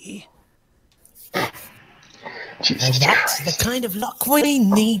key. Jesus And that's Christ. the kind of lock we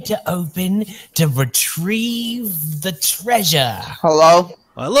need to open to retrieve the treasure. hello?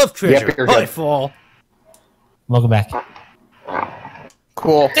 I love treasure. Yep, you're Hi, good. Fall. Welcome back.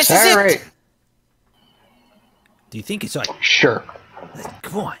 Cool. This is it. Alright. Do you think it's like, Sure.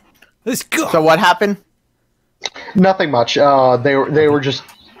 come on, let's go. So what happened? Nothing much. They were just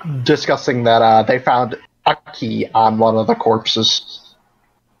discussing that they found a key on one of the corpses.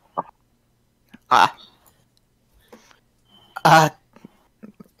 Uh, uh,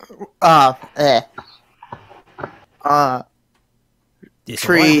 eh. This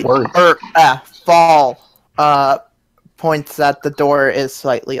Tree, Word. or, fall, points that the door is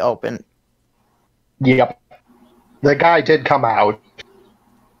slightly open. Yep. The guy did come out.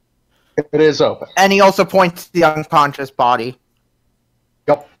 It is open. And he also points to the unconscious body.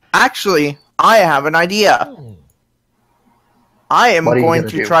 Yep. Actually, I have an idea. I am What are you going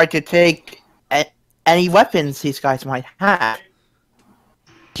gonna to do? try to take any weapons these guys might have.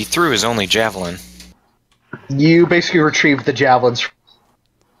 He threw his only javelin. You basically retrieved the javelins.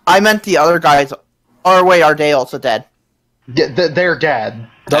 I meant the other guys. Or wait, are they also dead? They're dead.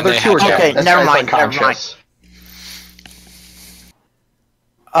 The And other they two are have- dead. Okay, This never guy's mind, never unconscious.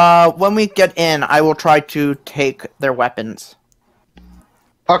 When we get in, I will try to take their weapons.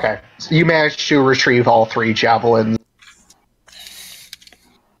 Okay. So you managed to retrieve all 3 javelins.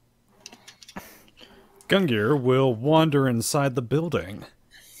 Gungir will wander inside the building.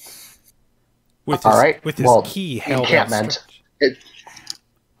 With his, Alright, with his well, key held encampment. outstretched.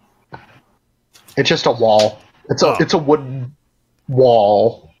 It's just a wall. Oh. It's a wooden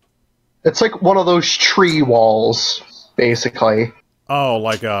wall. It's like one of those tree walls, basically. Oh,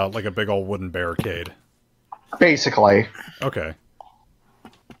 like a big old wooden barricade. Basically. Okay.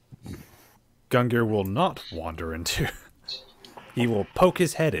 Gungir will not wander into. He will poke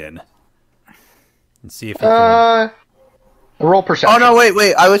his head in and see if he can. Roll perception. Oh no,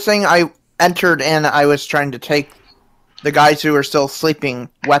 wait! I was saying I entered and I was trying to take the guys who were still sleeping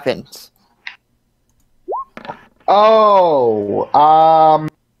weapons. Oh,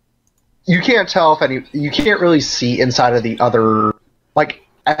 you can't tell if any. You can't really see inside of the other. Like,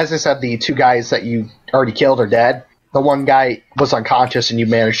 as I said, the 2 guys that you already killed are dead. The one guy was unconscious, and you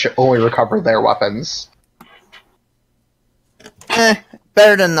managed to only recover their weapons.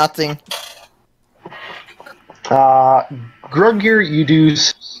 Better than nothing. Gungir, you do.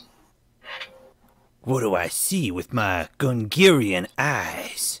 What do I see with my Gungirian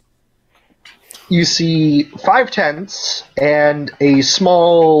eyes? You see 5 tents and a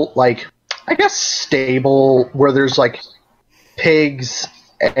small, like, I guess stable where there's like pigs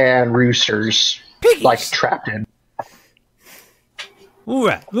and roosters, Piggies? like trapped in.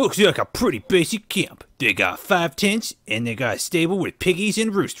 Alright, looks like a pretty basic camp. They got 5 tents, and they got a stable with piggies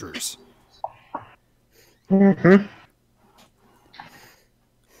and roosters. Mm-hmm.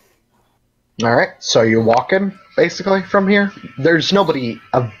 Alright, so you're walking, basically, from here? There's nobody,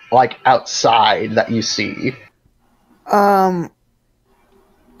 like, outside that you see. Hold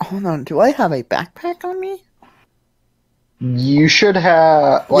on. Do I have a backpack on me? You should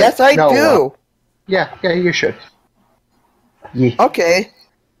have... Like, yes, I do. Yeah, you should. Yeah. Okay.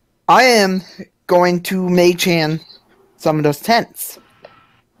 I am going to mage hand some of those tents.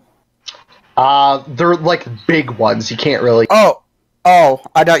 They're, like, big ones. You can't really... Oh,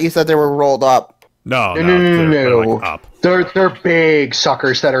 I thought you said they were rolled up. No. No. Like up. They're big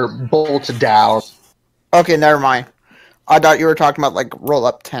suckers that are bolted down. Okay, never mind. I thought you were talking about, like,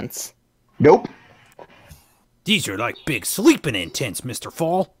 roll-up tents. Nope. These are like big sleeping in tents, Mr.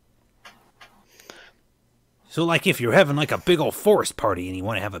 Fall. So like if you're having like a big old forest party and you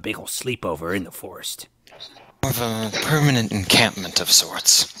want to have a big old sleepover in the forest. More of a permanent encampment of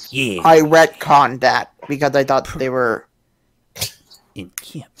sorts. Yeah. I retconned that because I thought they were In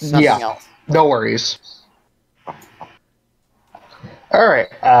camp. something Yeah. else. No worries. Alright,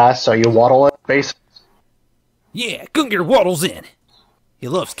 so you waddle it, basically. Yeah, Gungir waddles in. He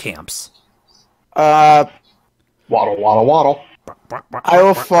loves camps. Waddle. I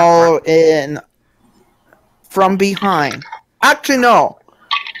will follow in from behind. Actually, no.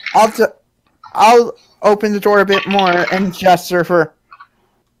 I'll open the door a bit more and gesture for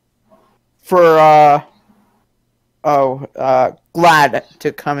Glad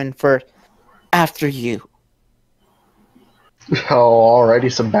to come in first after you. Oh, already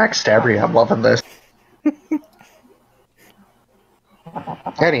some backstabbery. I'm loving this.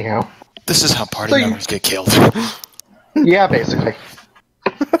 Anyhow. This is how party So you- members get killed. Yeah, basically.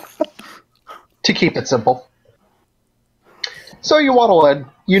 To keep it simple. So you waddle in.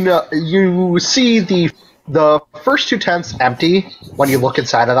 You see the first 2 tents empty when you look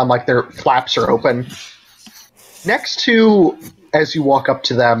inside of them, like their flaps are open. Next to, as you walk up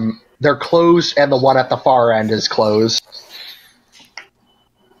to them, they're closed, and the one at the far end is closed.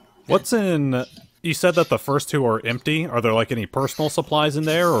 What's in... You said that the first 2 are empty. Are there, like, any personal supplies in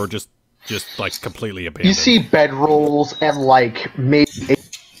there, or just like, completely abandoned? You see bedrolls and, like, maybe...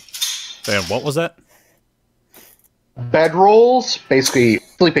 And what was that? Bedrolls, basically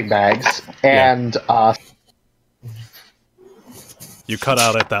sleeping bags, and, You cut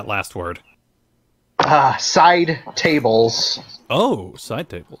out at that last word. side tables. Oh, side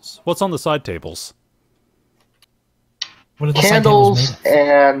tables. What's on the side tables? What are the side tables Candles made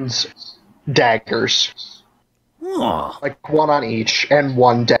of? and daggers. Aw. Like, one on each, and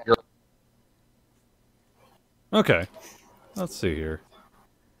 1 dagger. Okay. Let's see here.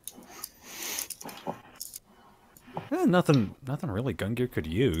 Nothing really Gungir could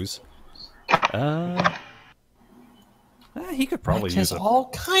use. He could probably It use has it. all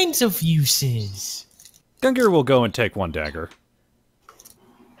kinds of uses. Gungir will go and take 1 dagger.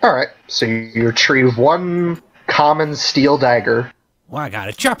 Alright, so you retrieve 1 common steel dagger. Well, I got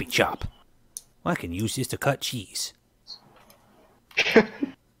a choppy chop. Well, I can use this to cut cheese.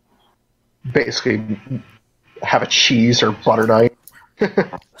 Basically, have a cheese or butter knife.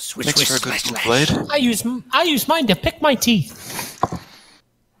 Switch, Makes switch, for a good slash, blade. slash. I use mine to pick my teeth.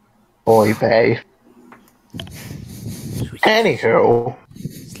 Boy, bay. Anywho,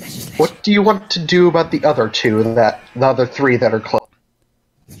 Slash, slash. what do you want to do about the other 2, the other 3 that are closed?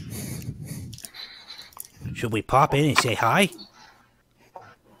 Should we pop in and say hi?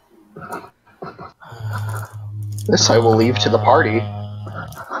 This I will leave to the party.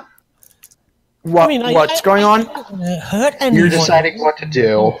 What's going on? Hurt anyone. You're deciding what to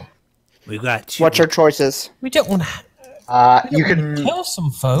do. We got two. What's your choices? We don't want to You can kill some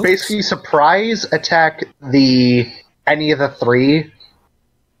folks. basically surprise attack any of the 3,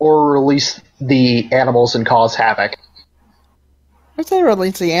 or release the animals and cause havoc. I say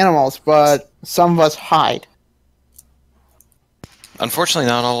release the animals, but some of us hide. Unfortunately,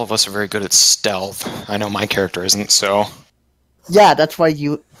 not all of us are very good at stealth. I know my character isn't, so... Yeah, that's why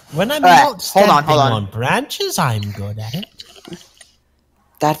you... When I'm Alright, not hold standing on, hold on. on branches, I'm good at it.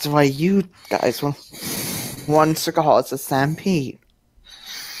 That's why you guys want to call us a stampede.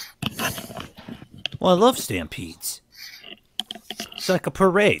 Well, I love stampedes. It's like a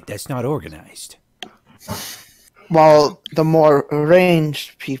parade that's not organized. while the more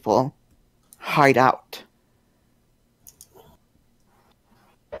ranged people hide out.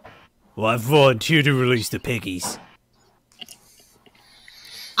 Well, I volunteer to release the piggies.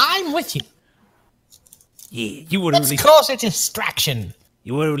 I'm with you. Yeah, you want to Let's release? cause a distraction.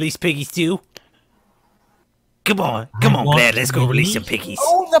 You want to release piggies too? Come on, Glad. Let's go release some piggies.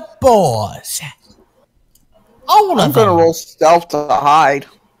 All the boars. All I'm of them. gonna roll stealth to hide.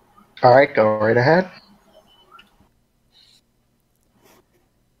 Alright, go right ahead.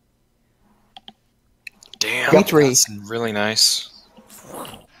 Damn, Yep. that's really nice.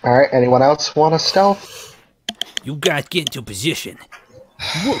 Alright, anyone else want a stealth? You guys get into position.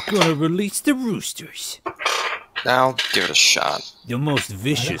 We're gonna release the roosters. Now, give it a shot. The most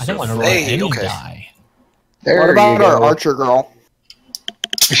vicious I don't of want to roll Hey, any okay. die. There What you about go. our archer girl?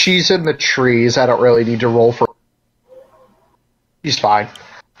 She's in the trees. I don't really need to roll for. She's fine.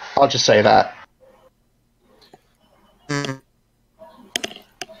 I'll just say that.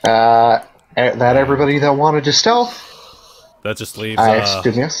 That everybody that wanted to stealth? That just leaves. I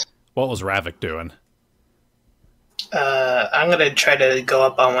assume yes. What was Ravak doing? I'm gonna try to go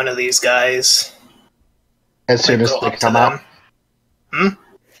up on one of these guys. As soon Like, as go they up to come them. out. Hmm?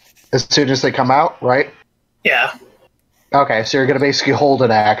 As soon as they come out, right? Yeah. Okay, so you're gonna basically hold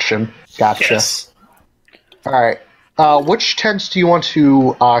an action. Gotcha. Yes. Alright. Which tents do you want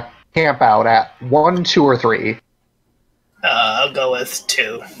to camp out at? 1, 2, or 3? I'll go with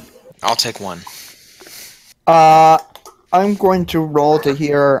 2. I'll take one. I'm going to roll to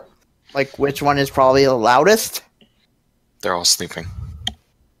hear, like, which one is probably the loudest, They're all sleeping.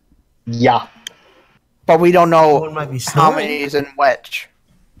 Yeah. but we don't know One might be how snoring. many is in which.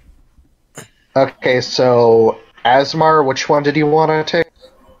 Okay, so Asemar, which one did you want to take?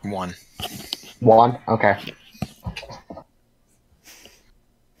 One. 1? Okay.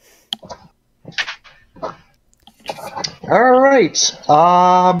 Alright.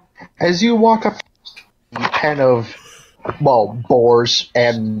 As you walk up the pen of, well, boars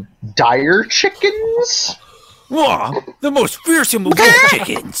and dire chickens? Whoa, the most fearsome of all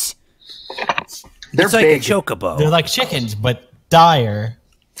chickens. They're It's like big. a chocobo. They're like chickens, but dire.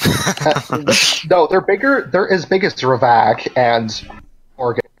 No, they're bigger. They're as big as Ravak and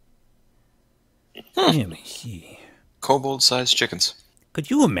Morgan. Let me see. Kobold-sized chickens. Could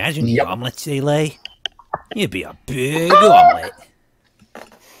you imagine the Yep. omelets they lay? It'd be a big omelet.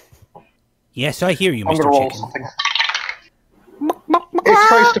 Yes, I hear you, I'm Mr. gonna roll Chicken. something. It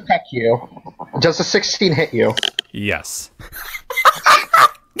tries to peck you. Does a 16 hit you? Yes.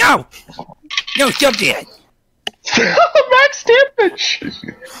 No! No, stop that! Max damage!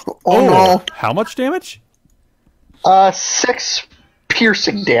 Oh no. How much damage? 6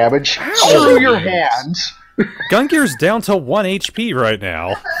 piercing damage through your hand. Gungir's down to 1 HP right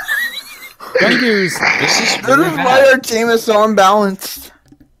now. Gungir's This is This really is why bad. our team is so unbalanced.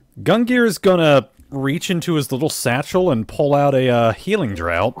 Gungir's gonna reach into his little satchel and pull out a healing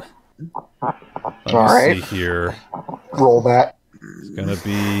drought. Let me Alright. see here. Roll that. It's gonna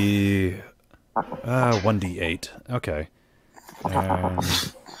be 1d8. Okay.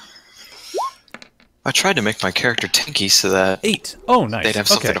 And I tried to make my character tanky so that 8. Oh, nice. they'd have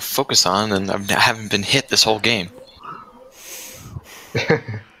something okay. to focus on, and I haven't been hit this whole game.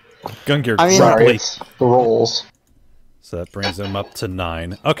 Gungir I mean- Sorry, quickly. it's the rolls. So that brings him up to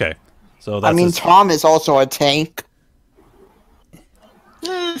 9. Okay. So that's I mean, his- Tom is also a tank.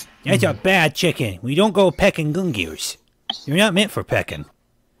 That's a bad chicken. We don't go pecking Gungirs. You're not meant for pecking.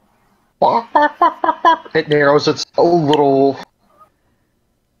 It narrows its own little.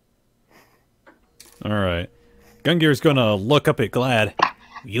 Alright. Gungir's gonna look up at Glad.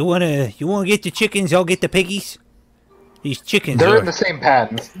 You wanna get the chickens, I'll get the piggies? These chickens They're are... in the same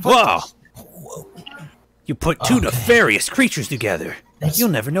pen. Whoa! You put two nefarious creatures together. You'll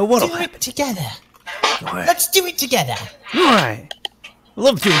never know what'll Do happen. it together. Alright. Let's do it together. Alright.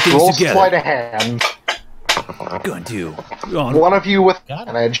 Love doing things Roll together. sleight of hand. Gonna do. On One of you with Got it.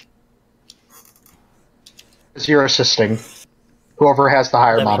 advantage. As you're assisting. Whoever has the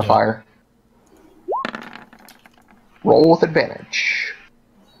higher Let me do it. modifier. Roll with advantage.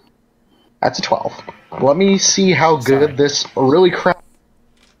 That's a 12. Let me see how good this really crap.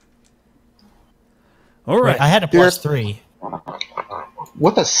 Alright. I had a +3.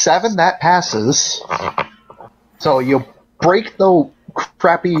 With a 7, that passes. So you break the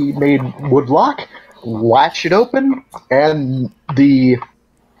crappy made woodlock, latch it open, and the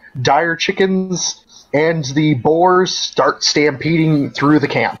dire chickens and the boars start stampeding through the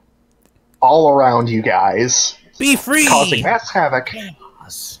camp. All around you guys. Be free! Causing mass havoc.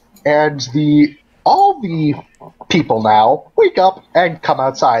 Chaos. And the all the people now wake up and come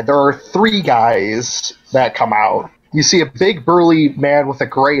outside. There are 3 guys that come out. You see a big burly man with a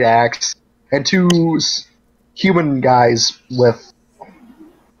great axe and 2 human guys with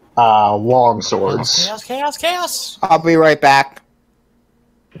long swords. Chaos, chaos, chaos! I'll be right back.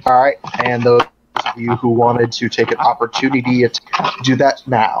 Alright, and those of you who wanted to take an opportunity to do that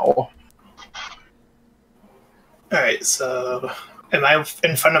now. Alright, so am I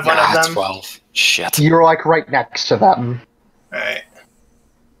in front of one of them? 12. Shit. You're like right next to them. Alright.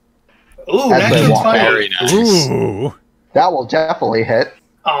 Ooh, As they natural walk 20. out. Very nice. Ooh. That will definitely hit.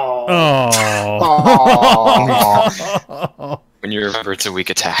 Oh. Oh. When you remember it's a weak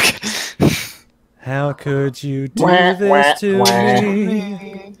attack. How could you do Wah, this to wah.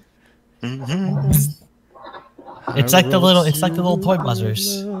 me? It's like the little toy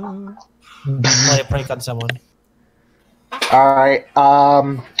buzzers. Play a prank on someone. Alright,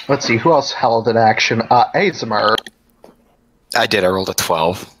 let's see, who else held an action? Asemar. I did. I rolled a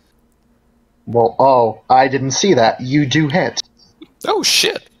 12. Well, I didn't see that. You do hit. Oh,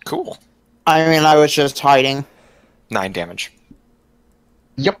 shit. Cool. I mean, I was just hiding. 9 damage.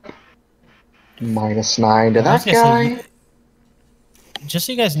 Yep. -9 to I was that gonna say, guy. Just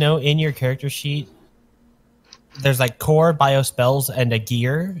so you guys know, in your character sheet, there's like core, bio spells, and a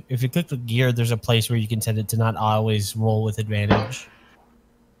gear. If you click the gear, there's a place where you can set it to not always roll with advantage.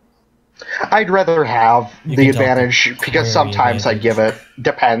 I'd rather have You the can tell advantage, the because query sometimes I advantage. give it.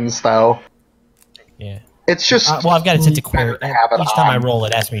 Depends, though. Yeah. It's just... Well, I've got it set to better query. have it Each time I on. roll,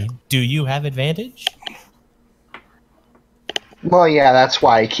 it asks me, "Do you have advantage?" Well, yeah, that's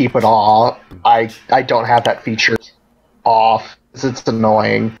why I keep it off. I don't have that feature off, because it's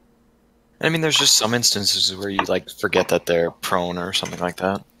annoying. I mean, there's just some instances where you, like, forget that they're prone or something like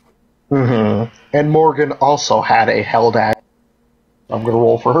that. Mm-hmm. And Morgan also had a held action. I'm going to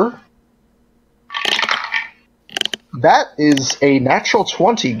roll for her. That is a natural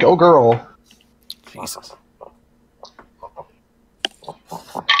 20. Go, girl. Jesus.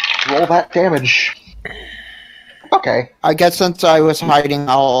 Roll that damage. Okay. I guess since I was hiding,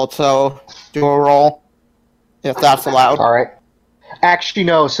 I'll also do a roll. If that's allowed. Alright. Actually,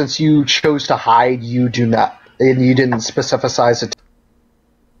 no, since you chose to hide, you do not. And you didn't specify it.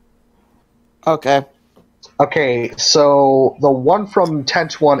 Okay. Okay, so the one from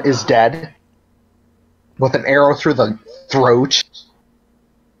Tent 1 is dead. With an arrow through the throat.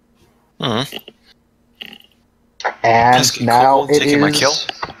 Hmm. And Pesky now Kobald it taking is... my kill?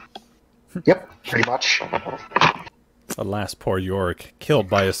 Yep, pretty much. Alas, poor Yorick, killed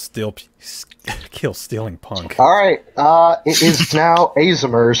by a stealing punk. Alright, it is now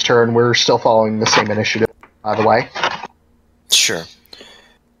Asemar's turn. We're still following the same initiative, by the way. Sure.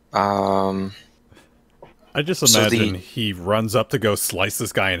 I just So imagine he runs up to go slice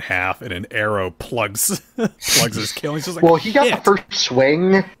this guy in half, and an arrow plugs his kill. He's just like, Well, he got "Shit." the first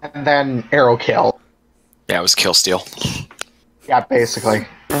swing, and then arrow kill. Yeah, it was kill steal. Yeah, basically.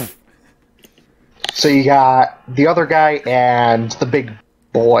 So you got the other guy and the big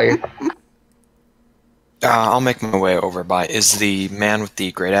boy. I'll make my way over by... Is the man with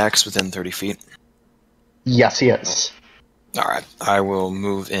the great axe within 30 feet? Yes, he is. Alright, I will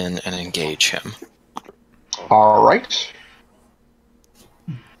move in and engage him. Alright.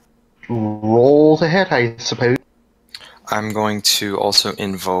 Roll to hit, I suppose. I'm going to also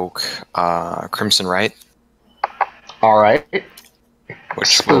invoke Crimson Wright, Alright. which will...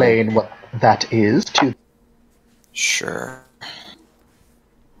 Explain what that is to... Sure.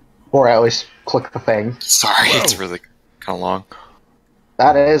 Or at least click the thing. Sorry, it's really kind of long.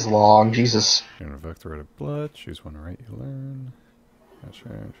 That is long, Jesus. Invoke the Red of Blood, choose one right you learn.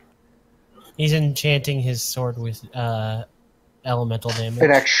 Change. He's enchanting his sword with elemental damage.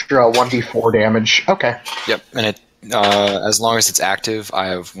 An extra 1d4 damage. Okay. Yep, and it as long as it's active, I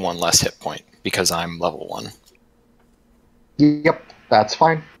have 1 less hit point because I'm level 1. Yep, that's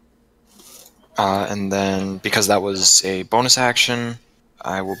fine. And then because that was a bonus action,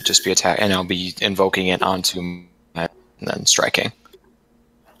 I will just be attack, and I'll be invoking it onto my, and then striking.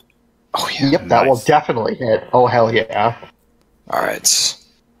 Oh yeah. Yep, that will nice. definitely hit. Oh, hell yeah. All right.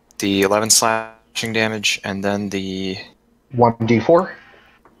 The 11 slashing damage, and then the 1d4.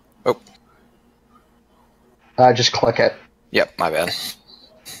 oh Just click it. yep, my bad.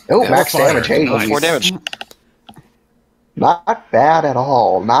 Oh, Yeah, max fire. damage. Hey, Nice. 4 damage. Not bad at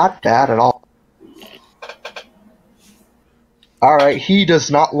all. Not bad at all. Alright, he does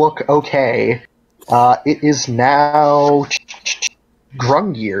not look okay. It is now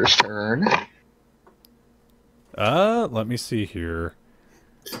Gungir's turn. Let me see here.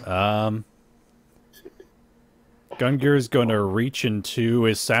 Gungir is going to reach into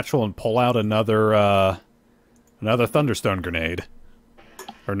his satchel and pull out another Thunderstone grenade.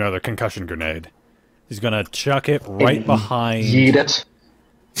 Or another concussion grenade. He's going to chuck it right behind... Yeet it.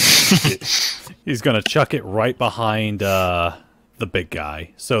 He's going to chuck it right behind the big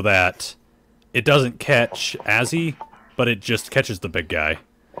guy. So that it doesn't catch Azzy, but it just catches the big guy.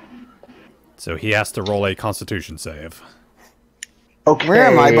 So he has to roll a Constitution save. Okay. Where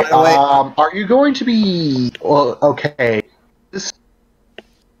am I, by the way? Are you going to be... Well, okay. What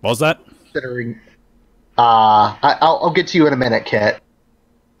was that? Considering... I'll get to you in a minute, Kit.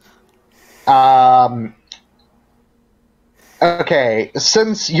 Okay,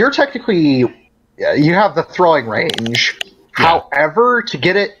 since you're technically... You have the throwing range. Yeah. However, to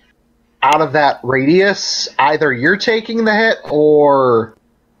get it out of that radius, either you're taking the hit, or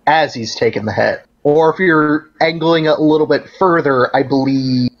Azzy's taking the hit. Or if you're angling it a little bit further, I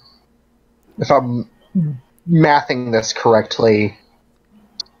believe, if I'm mathing this correctly,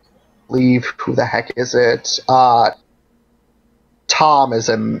 who the heck is it? Tom is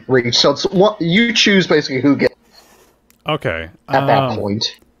in reach, so it's you choose basically who gets. Okay. At that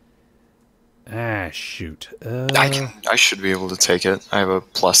point. Shoot. I should be able to take it. I have a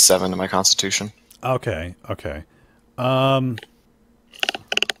 +7 to my Constitution. Okay.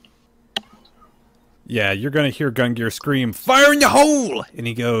 Yeah, you're gonna hear Gungir scream, "Fire in the hole!" And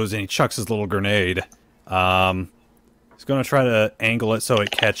he goes and he chucks his little grenade. He's gonna try to angle it so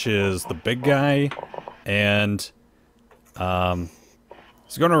it catches the big guy, and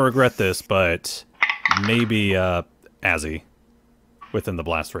he's gonna regret this, but maybe Azzy within the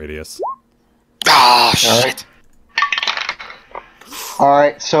blast radius. Ah, shit.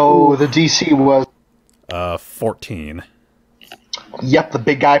 Alright, so the DC was 14. Yep, the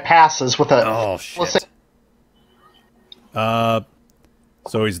big guy passes with a... Oh, shit. So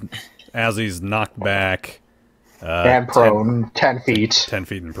Azzy's knocked back. And prone, 10 feet. 10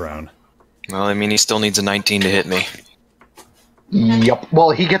 feet and prone. Well, I mean, he still needs a 19 to hit me. Yep.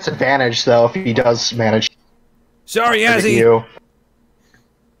 Well, he gets advantage, though, if he does manage. Sorry, to hit Azzy. you.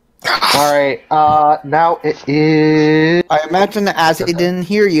 Alright, now it is... I imagine Azzy didn't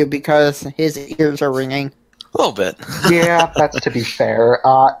hear you because his ears are ringing. A little bit. Yeah, that's to be fair.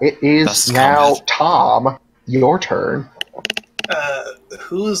 It is That's now combat. Tom. Your turn.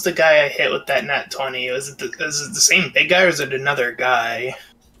 Who's the guy I hit with that nat 20? Is it the same big guy or is it another guy?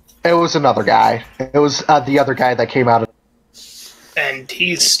 It was another guy. It was the other guy that came out of... And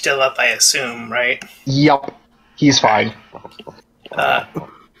he's still up, I assume, right? Yup. He's fine.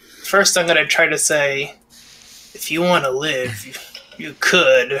 First I'm gonna try to say, if you want to live, you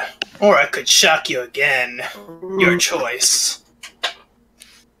could, or I could shock you again. Your choice.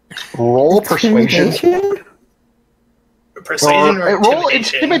 Roll persuasion. Persuasion or roll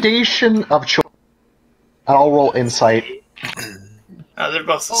intimidation? intimidation of choice. And I'll roll insight. Oh, they're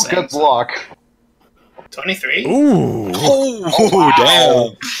both the same. Good luck. 23? Ooh! Oh,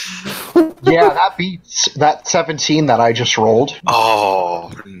 damn! Yeah, that beats that 17 that I just rolled. Oh.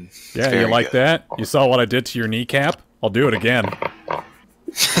 Yeah, Very you like good. that? You saw what I did to your kneecap? I'll do it again.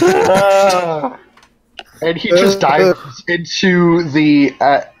 And he just dives into the...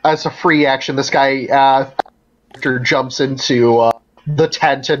 as a free action, this guy jumps into the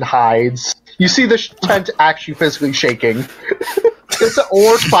tent and hides. You see the tent actually physically shaking. It's an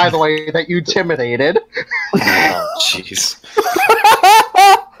orc, by the way, that you intimidated. Oh, jeez.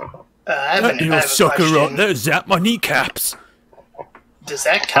 I have You a sucker question. up there, zap my kneecaps. Does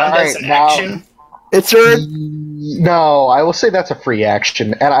that count as an now- action? It's your... No, I will say that's a free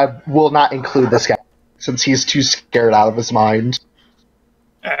action, and I will not include this guy, since he's too scared out of his mind.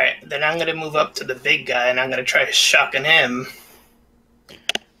 Alright, then I'm gonna move up to the big guy and I'm gonna try shocking him.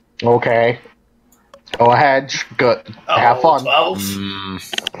 Okay. Go ahead. Good. Oh, Have fun. 12?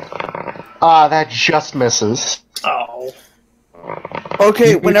 That just misses. Oh.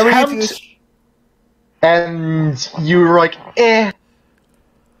 Okay, You whenever you do... attempt- And you were like, eh.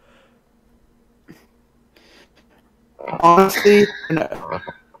 Honestly,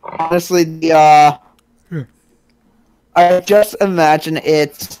 the, I just imagine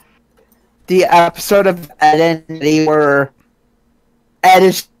it's the episode of Ed and Eddie where Ed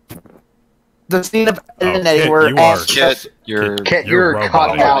is... The scene of Ed and Eddie Kit, where you Ed are- just... Kit, you're... Kit, You're you're a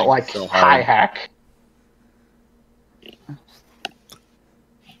cutting robot. out like So high hard. hack.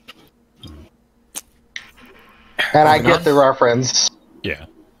 And I get the reference. Yeah.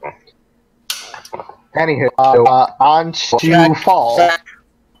 Anywho, on to Check. Fall. Check.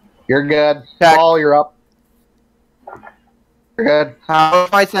 You're good. Check. Fall, you're up. You're good. How does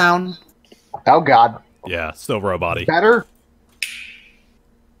I sound? Oh god. Yeah, still robot-y. Better?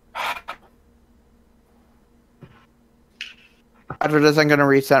 After this, I'm gonna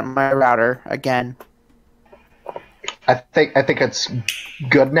reset my router again. I think it's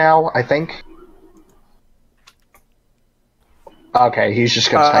good now. I think. Okay, he's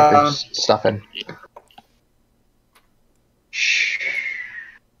just gonna type his stuff in.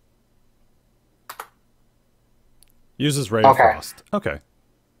 Uses Ray of Frost. Okay.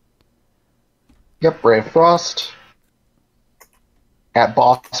 Yep, Ray of Frost. At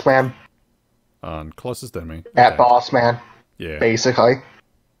Bossman. On closest enemy. At Bossman. Yeah. Basically.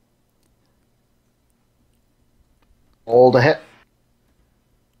 Roll to hit.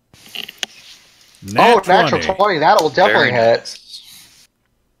 Natural 20. That'll definitely hit.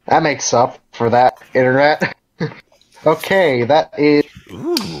 That makes up for that, internet. Okay, that is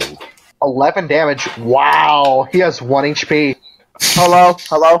 11 damage. Wow, he has 1 HP. Hello?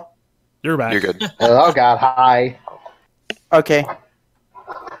 Hello? You're back. You're good. Oh god, hi. Okay.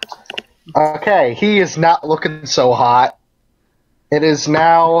 Okay, he is not looking so hot. It is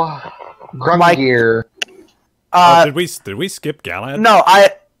now Gungir. Did we skip Galad? No,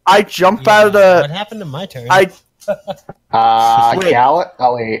 I jumped out of the... What happened to my turn? Wait. Galad?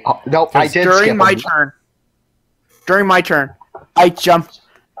 Oh wait, nope, I did During skip my him. turn. During my turn, I jump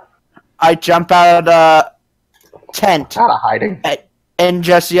out of the tent Out of hiding. and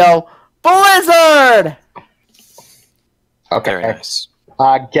just yell, Blizzard! Okay. Very nice.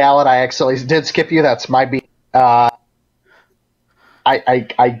 Galad, I actually did skip you. That's my beat. I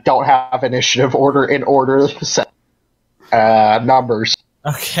don't have initiative order in order set numbers.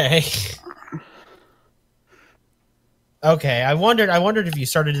 Okay. Okay, I wondered if you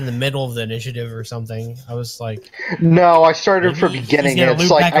started in the middle of the initiative or something. I was like, No, I started from maybe beginning. He's gonna It's loop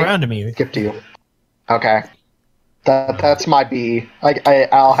like back around to me. skipped you. Okay. That's my B.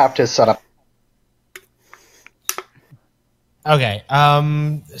 I'll have to set up. Okay.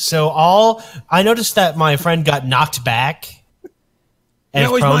 So I noticed that my friend got knocked back and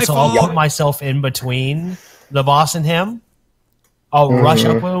That was prone, my so I'll fault. put myself in between the boss and him. I'll rush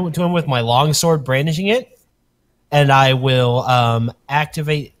up to him with my longsword, brandishing it, and I will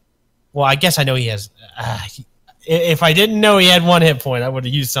activate. Well, I guess I know he has. If I didn't know he had 1 hit point, I would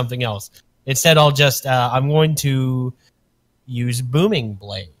have used something else. Instead, I'll just. I'm going to use Booming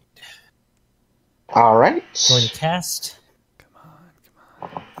Blade. All right. Going to cast.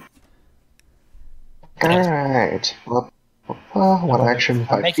 All right. One action.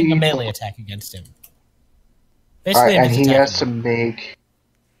 I'm making a melee attack against him. All Basically, right, I'm and just he has to attacking him. make.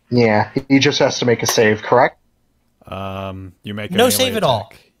 Yeah, he just has to make a save, correct? You make a No melee save at attack.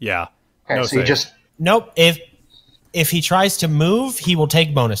 all. Yeah. Okay, No so you save. just. Nope. If he tries to move, he will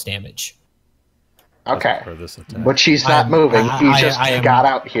take bonus damage. Okay. For this attack. But she's not moving. He just got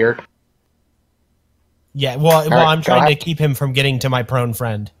out here. Yeah. Well, right, I'm go trying to ahead. keep him from getting to my prone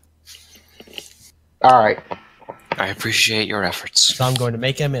friend, All right. I appreciate your efforts. so I'm going to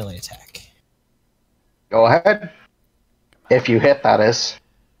make a melee attack. Go ahead. If you hit, that is.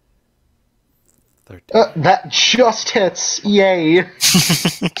 13. That just hits. Yay.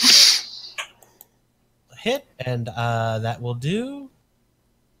 Hit, and that will do.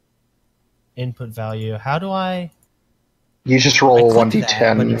 Input value. How do I? You just roll I clicked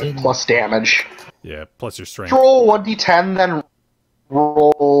that, but it 1d10 didn't. plus damage. Yeah, plus your strength. Just roll 1d10, then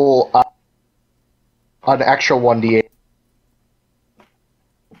roll an extra 1d8.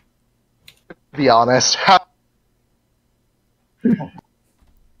 To be honest.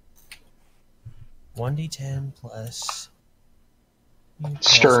 1d10 plus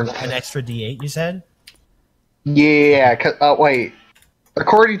Strength. an extra d8. You said. Yeah, wait.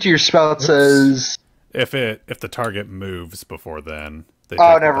 According to your spell, it says... If the target moves before then. They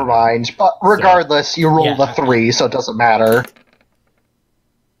Oh, take the never damage. mind. But regardless, you rolled Yeah. a 3, so it doesn't matter.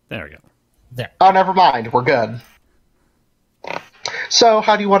 There we go. There. Oh, never mind. We're good. So,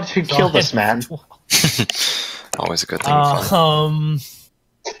 how do you want to kill this man? Always a good thing. to find.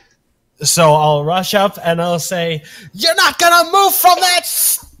 So I'll rush up and I'll say, "You're not gonna move from that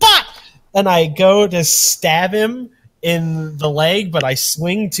spot!" And I go to stab him in the leg, but I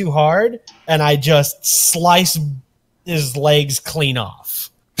swing too hard and I just slice his legs clean off.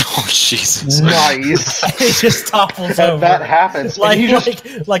 Oh, Jesus. Nice. It just topples And over. that happens. Like, and you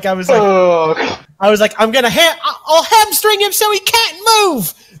just... like I was like, I'm gonna I'll hamstring him so he can't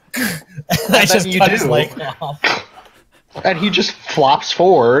move. And I then just you cut his do. leg off. and he just flops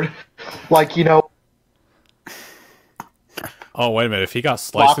forward. Like, you know... Oh, wait a minute. If he got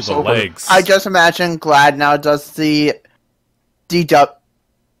sliced Flops through the over. legs. I just imagine Glad now does the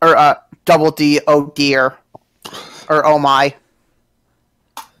double D, oh dear. Or oh my.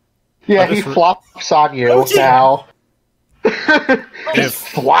 Yeah, I he just flops on you Oh, dear. now. If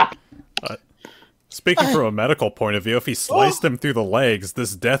Flop. Speaking from a medical point of view, if he sliced him through the legs,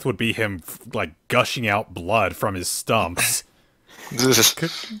 this death would be him, like, gushing out blood from his stumps.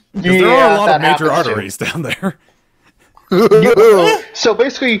 Because there are a lot of major arteries down there. So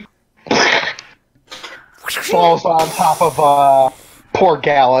basically, falls on top of poor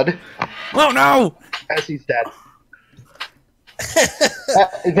Gallad. Oh no! As he's dead.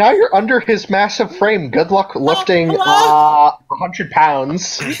 Now you're under his massive frame. Good luck lifting 100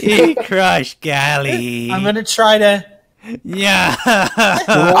 pounds. He crushed Galley. I'm gonna try to. Yeah.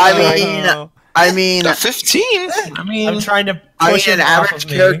 I mean, a 15. I mean, I'm trying to push an him off average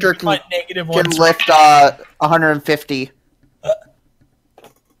of me. character can lift 150.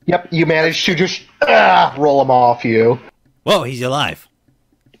 Yep, you managed to just roll him off you. Whoa, he's alive.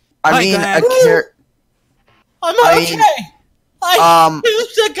 I Hi, mean, Glad. I'm okay. I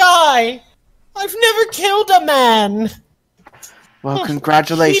killed a guy. I've never killed a man. well,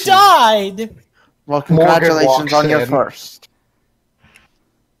 congratulations. He died. Well, congratulations walks on your in. first.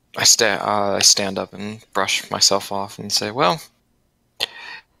 I stand up and brush myself off and say, well,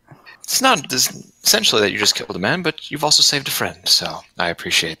 it's not essentially that you just killed a man, but you've also saved a friend, so I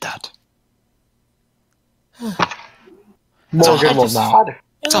appreciate that. Morgan will nod.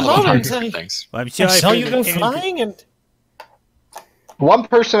 It's all about hard things. I'm I sorry saw for you the go inconvenience. flying, and One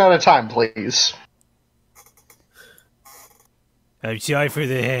person at a time, please. I'm sorry for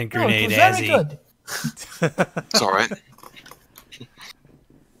the hand oh, it grenade, was very Azzy. good. It's all right.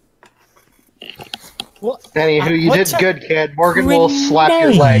 Well, Anywho, you did what's a good, kid. Morgan will slap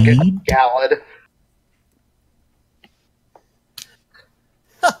your leg, Gallad.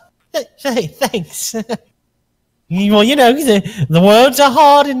 Hey, thanks. Well, you know, the world's a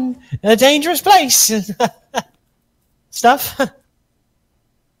hard and a dangerous place. Stuff.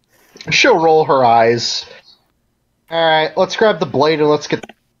 She'll roll her eyes. Alright, let's grab the blade and let's get...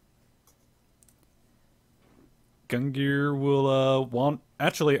 Gungir will, want...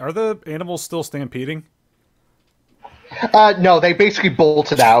 Actually, are the animals still stampeding? No, they basically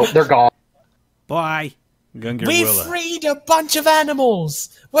bolted out. They're gone. Bye. Gungir We will, freed a bunch of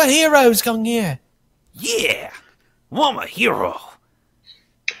animals. We're heroes, Gungir. Yeah. Well, I'm a hero.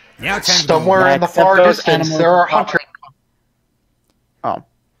 Now it's time to Somewhere in the Except far those distance, animals there are are- hunters. Oh.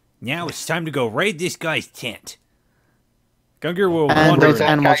 Now it's time to go raid this guy's tent. Gungir will And wander... those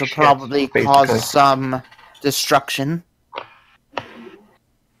animals will shit, probably basically. cause some destruction.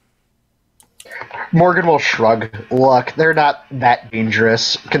 Morgan will shrug. Look, they're not that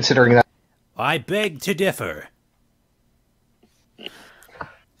dangerous, considering that... I beg to differ. Oh,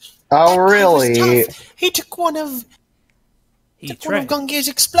 That guy was really? tough. He took one of He one of tried. Gungir's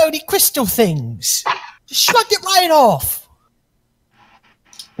exploding crystal things. Just shrugged it right off.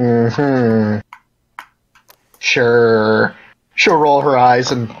 Mm-hmm. Sure. She'll roll her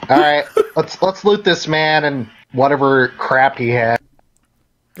eyes and... Alright, let's loot this man and whatever crap he had.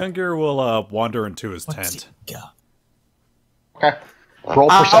 Gungir will, wander into his What's tent. it go? Okay.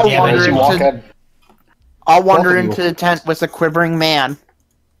 Roll I'll perception wander as you walk into- in. I'll wander Both of you. into the tent with a quivering man.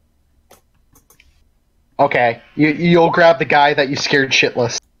 Okay. You'll grab the guy that you scared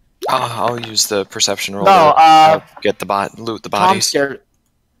shitless. I'll use the perception roll No, to get the loot the Tom bodies. scared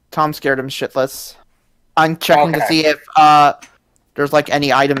him shitless. I'm checking to Okay. see if there's like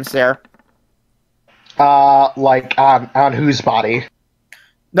any items there. Like, on whose body?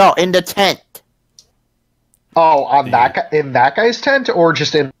 No, in the tent. Oh, on that guy, in that guy's tent, or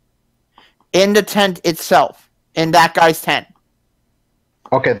just in... In the tent itself. In that guy's tent.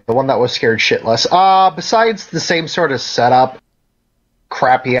 Okay, the one that was scared shitless. Besides the same sort of setup,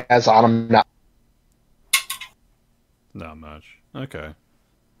 crap he has on him, no. Not much. Okay.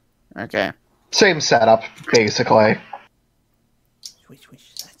 Okay. Same setup, basically.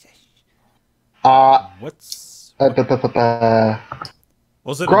 What's... Grungir,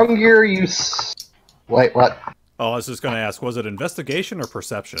 Was it... Wait, what? Oh, I was just gonna ask, was it investigation or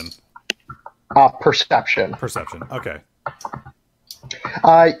perception? Perception. Perception, okay.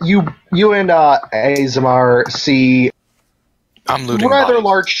 You and Asemar see I'm looting rather bodies.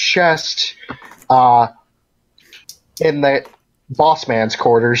 large chest in the boss man's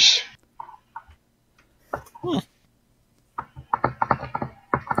quarters.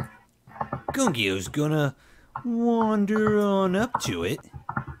 Gungir's gonna wander on up to it.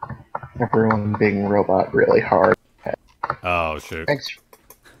 Everyone being robot really hard. Oh, shoot.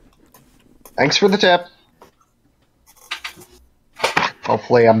 Thanks for the tip.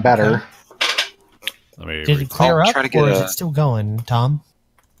 Hopefully I'm better. Let me Did it clear I'll up, try to get or is a- it still going, Tom?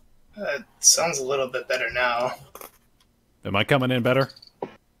 It sounds a little bit better now. Am I coming in better?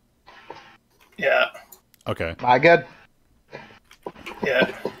 Yeah, Okay. Am I good?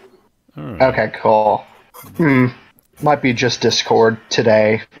 yeah. Alright. Okay, cool. Might be just Discord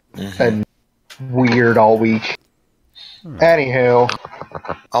today. And weird all week. Anywho.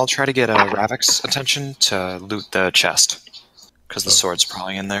 I'll try to get Ravak's attention to loot the chest. Because the sword's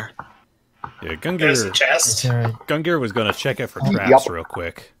probably in there. Yeah, There's a chest. Gungir was going to check it for traps real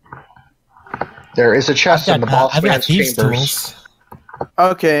quick. There is a chest in the boss I've got man's thieves' chambers. tools,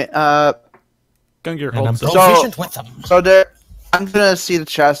 Okay, Gungir and I'm holds up. proficient with them. so there, I'm gonna see the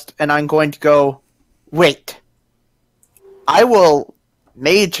chest, and I'm going to go, wait. I will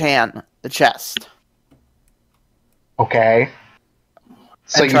mage hand the chest. Okay.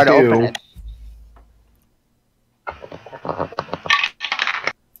 So and you try to open do. it.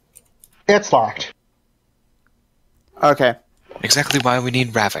 It's locked. Okay. Exactly why we need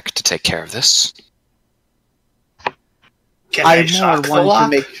Ravak to take care of this. Can I I shock the more want lock?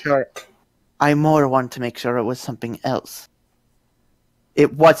 to make sure. I more want to make sure it was something else.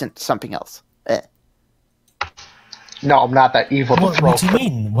 It wasn't something else. No, I'm not that evil to throw. What do you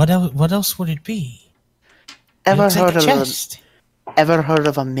mean? What else would it be? It Ever looks like heard a of chest. Ever heard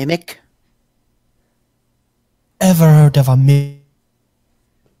of a mimic? Ever heard of a Let me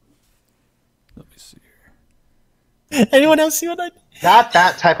see here. Anyone else see what I? Not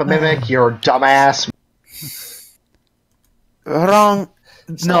that type of mimic, you're dumbass. Wrong.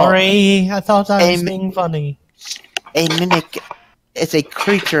 No, Sorry, I thought I was A- being funny. a mimic is a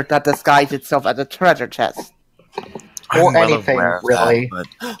creature that disguises itself as a treasure chest. Or I'm well anything, aware of really. that,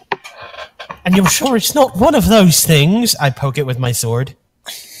 but And you're sure it's not one of those things? I poke it with my sword.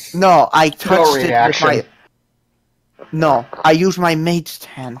 No, I touched it with reaction. my. No, I used my mage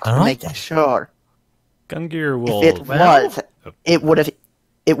hand to Alright. make sure. Gungir will. If it was,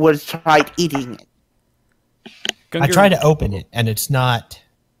 it would have tried eating it. Gungir, I try to open it, and it's not.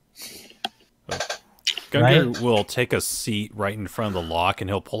 Gungir right? will take a seat right in front of the lock, and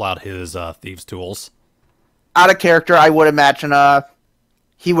he'll pull out his thieves' tools. Out of character, I would imagine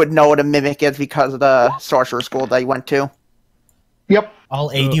he would know what a mimic is because of the sorcerer school that he went to. Yep. I'll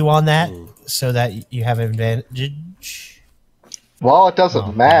aid you on that, so that you have advantage. Well, it doesn't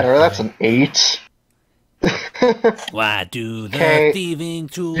Oh, matter. okay. That's an 8. Why do the Okay. thieving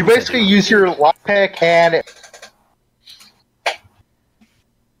tools? You basically use your lockpick and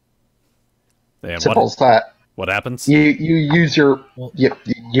Damn, simple as that. what happens? You use your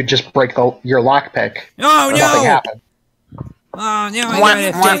you just break your lockpick. Oh Nothing no! happened. Oh no! Wah,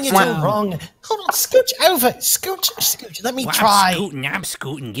 I wah, gotta Doing it wah. all wrong. Hold on, scooch over. Scooch. Let me Well, try. I'm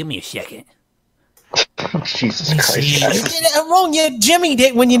scooting. Give me a second. Jesus You Christ. see, you guys. did it wrong. You jimmied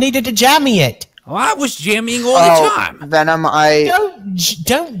it when you needed to jammy it. Oh, I was jamming all the time. Venom,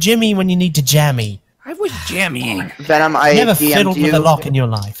 Don't jimmy when you need to jammy. I was jamming. Venom, I Never DM'd fiddled with you. a lock in your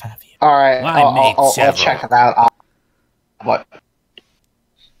life, have you? Alright, Well, I made I'll several. check it out. What?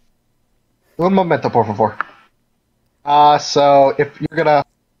 Un momento, por favor. So if you're gonna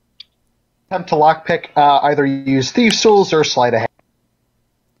attempt to lockpick, either use Thieves' Tools or Sleight of Hand.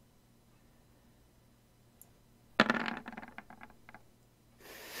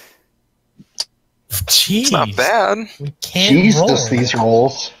 Jeez, it's not bad. we can't Jesus, roll. these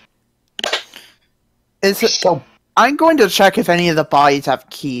rolls. Is it, So, I'm going to check if any of the bodies have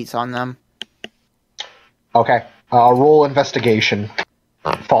keys on them. okay. Roll investigation.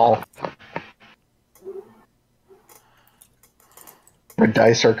 Fall. Your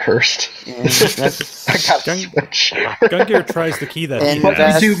dice are cursed. Invest- I got Gun- switch. Gungir tries the key that he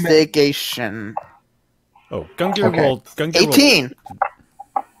has. Investigation. Oh, Gungir Okay. will. Gungir 18.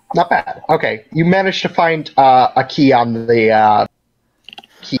 Not bad. Okay, you managed to find a key on the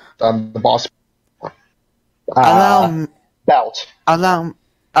boss belt.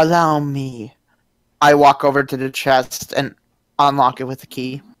 Allow me. I walk over to the chest and unlock it with the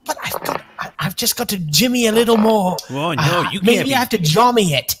key. But I've just got to jimmy a little more. Oh no, you can't Maybe be. I have to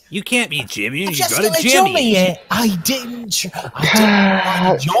jommy it. You can't be jamming. I You just gotta gotta jimmy. jommy it. I didn't like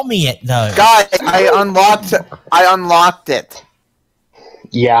to jommy it though. Guys, I unlocked it.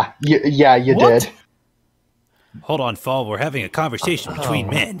 Yeah, you What? did. Hold on, Fall. We're having a conversation between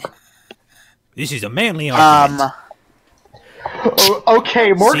men. This is a manly argument.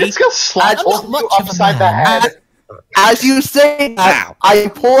 Okay, Morgan's See? gonna slap I'm both not of much you of a upside the man. head. As you say that, Ow. I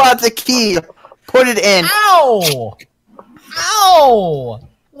pull out the key, put it in. Ow! Ow!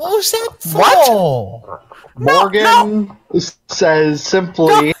 What was that for? What? Morgan says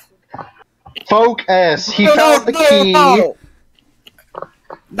simply, "Focus." He found the key.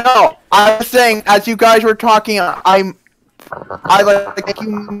 No, I was saying as you guys were talking, I like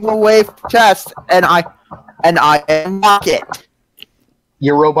taking away from the chest, and I unlock it.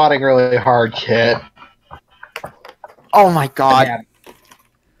 You're roboting really hard, Kit. Oh my god! Man.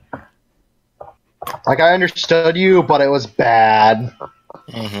 Like, I understood you, but it was bad.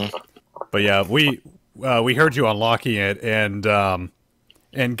 Mm-hmm. But yeah, we heard you unlocking it, and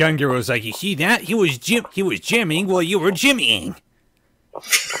Gungir was like, You see that? He was jimming while you were jimmying.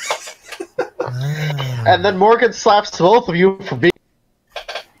 And then Morgan slaps both of you for being...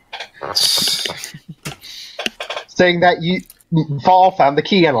 saying that you Fall found the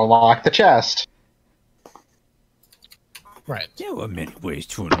key and unlocked the chest. Right. There are many ways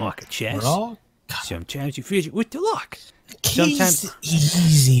to unlock a chest. Well, Sometimes you fidget with the lock. keys Sometimes the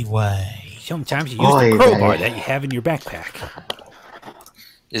easy way. Sometimes you use the crowbar that you have in your backpack.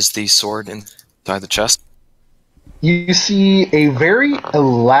 Is the sword inside the chest? You see a very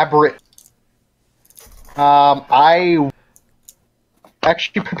elaborate... I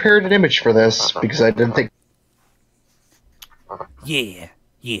actually prepared an image for this because I didn't think... Yeah,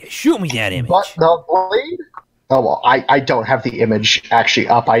 shoot me that image. But the blade... Oh, well, I don't have the image actually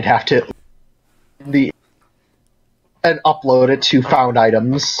up. I'd have to... and upload it to found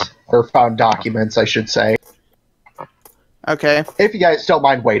items, or found documents, I should say. Okay, If you guys don't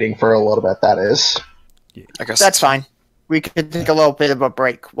mind waiting for a little bit, that is. I guess that's fine. We could take a little bit of a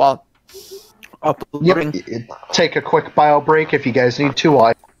break while uploading. Yep, take a quick bio break if you guys need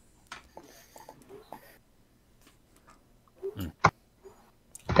to.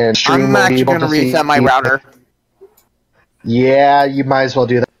 And stream I'm will be actually able going to to see- reset my router. Yeah, you might as well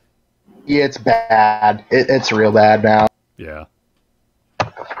do that. Yeah, it's bad. It's real bad now. Yeah.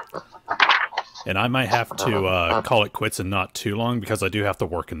 And I might have to call it quits and not too long because I do have to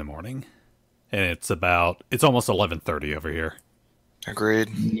work in the morning. And it's almost 11:30 over here. agreed.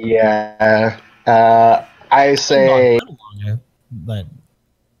 Yeah. I say... Longer, but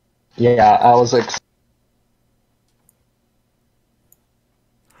Yeah, I was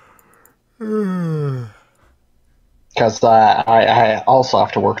because I also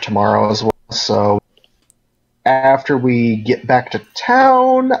have to work tomorrow as well, so after we get back to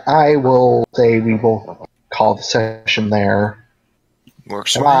town, I will say we will call the session there.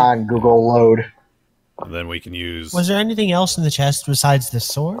 Works Come for me. on, Google load. And then we can use... was there anything else in the chest besides the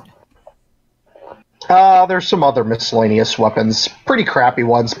sword? There's some other miscellaneous weapons, pretty crappy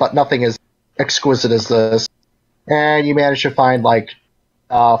ones, but nothing as exquisite as this. And you managed to find, like,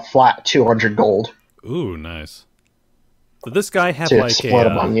 flat 200 gold Ooh, nice. Did this guy have to like split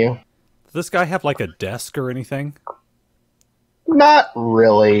among you. Did this guy have like a desk or anything? Not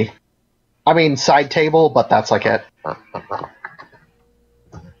really. I mean, side table, but that's like it.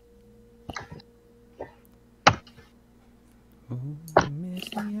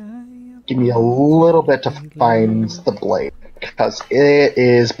 Give me a little bit to find the blade, because it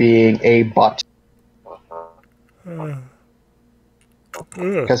is being a butt.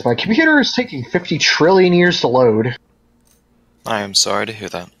 Because my computer is taking 50 trillion years to load. I am sorry to hear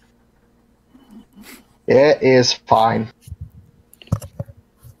that. It is fine.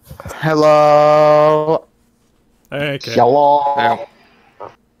 Hello. Hey, okay. Hello. Yeah.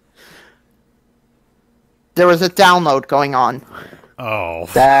 There was a download going on. Oh.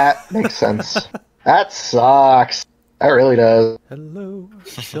 That makes sense. That sucks. That really does. Hello.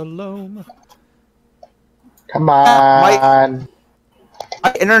 Shalom. Come on.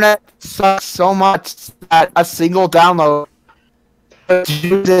 My internet sucks so much that a single download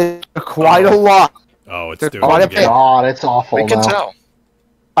did quite a lot. Oh, it's They're doing quite it a bit. again. God, it's awful We can now. tell.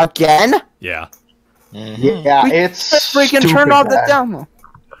 Again? Yeah. Yeah, We it's just freaking stupid turned off the bad. download.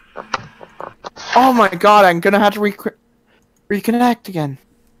 Oh my god, I'm gonna have to reconnect again.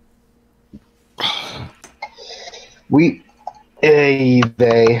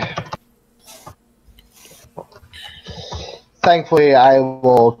 They. Thankfully, I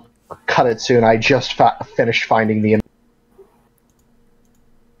will cut it soon. I just finished finding the.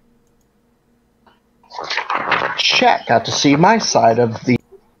 Chat got to see my side of the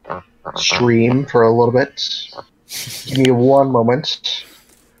stream for a little bit. Give me one moment.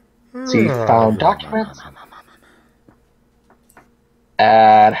 See, found documents.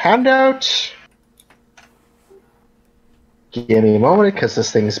 Add handout. Give me a moment, because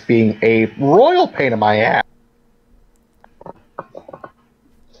this thing's being a royal pain in my ass.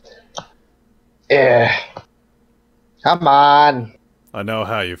 Come on. I know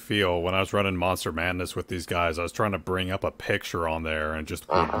how you feel. When I was running Monster Madness with these guys, I was trying to bring up a picture on there and it just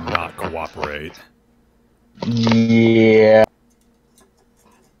would not cooperate. Yeah.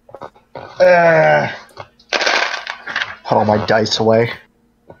 Put all my dice away.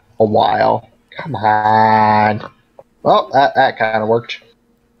 A while. Come on. Well, that kind of worked.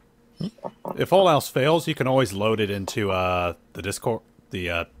 If all else fails, you can always load it into the Discord,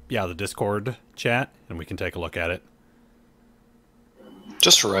 the Discord chat, and we can take a look at it.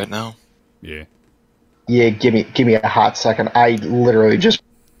 Just for right now. Yeah. Yeah, give me a hot second. I literally just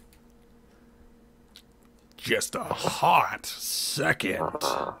a hot second.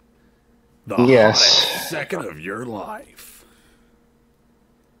 The Yes. hottest second of your life.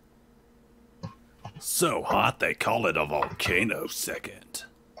 So hot they call it a volcano second.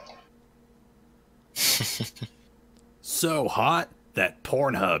 So hot that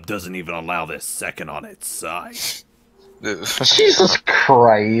Pornhub doesn't even allow this second on its site. Jesus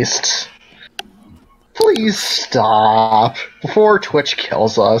Christ. Please stop before Twitch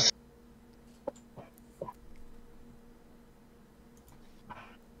kills us.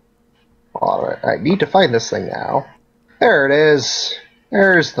 Alright, I need to find this thing now. There it is.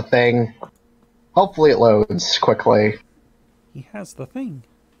 There's the thing. Hopefully it loads quickly. He has the thing.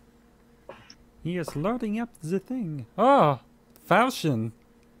 He is loading up the thing. Oh, fashion.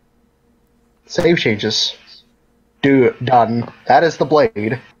 Save changes. Done. That is the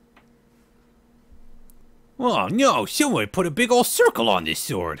blade. Oh no, someone put a big old circle on this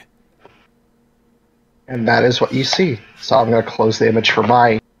sword. And that is what you see. So I'm going to close the image for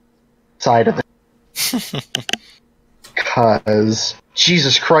my side of the... Because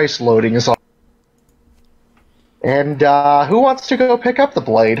Jesus Christ, loading is on. And who wants to go pick up the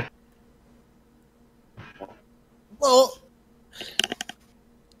blade? Well,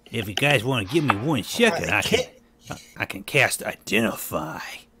 If you guys want to give me 1 second, I can cast Identify.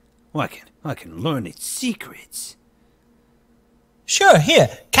 Well, I can learn its secrets. sure, here,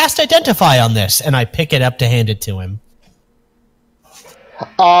 cast Identify on this, and I pick it up to hand it to him.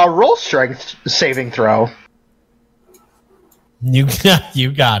 Roll strength saving throw.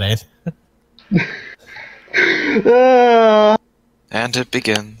 You got it. And it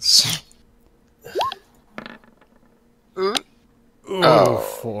begins. Oh,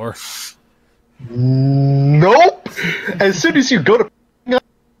 4. Nope! As soon as you go to...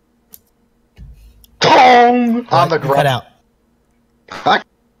 Tong! On the Cut ground. out.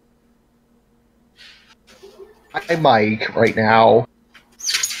 My mic right now.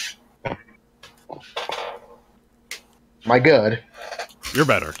 Am I good? You're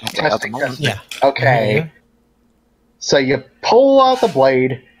better. At the moment. Yeah. Okay. So you pull out the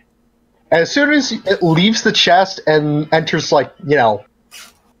blade. As soon as it leaves the chest and enters, like, you know,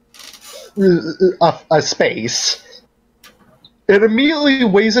 a space, it immediately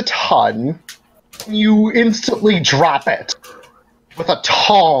weighs a ton. You instantly drop it with a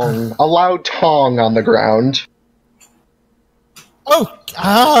tong, a loud tong on the ground. Oh,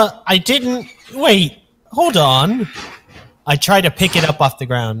 I didn't... Wait, hold on. I try to pick it up off the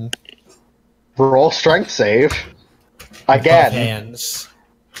ground. Roll strength save. Both Again. hands.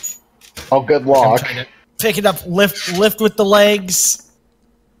 Oh, good I'm luck. trying to pick it up, lift with the legs.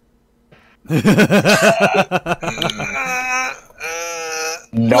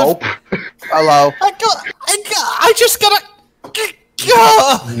 Nope. Hello. I just gotta...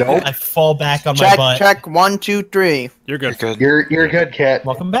 Nope. I fall back on my Check, butt. check. 1, 2, 3. You're good. You're good. You're good, Kit.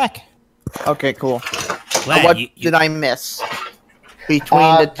 Welcome back. Okay, cool. Glad What you- did I miss?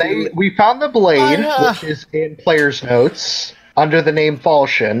 Between the two. We found the blade, I, which is in player's notes, under the name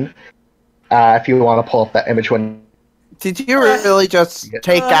Falchion. If you want to pull up that image when... Did you really just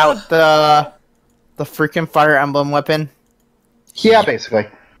take out the freaking Fire Emblem weapon? Yeah, basically.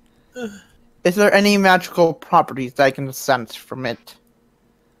 Is there any magical properties that I can sense from it?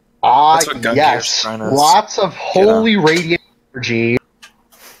 That's what Gungir's Yes. trying to Lots of holy radiant energy.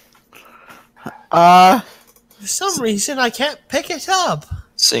 For some reason, I can't pick it up.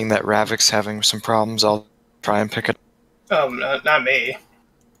 Seeing that Ravak's having some problems, I'll try and pick it Oh, not me. You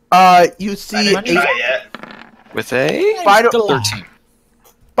I see, didn't try yet. with a by, the, 13.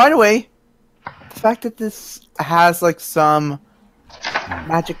 by the way, the fact that this has like some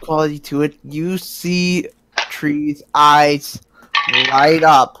magic quality to it, you see trees' eyes light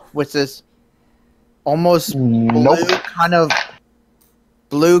up with this almost Nope.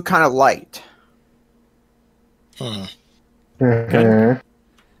 blue kind of light. Mhm.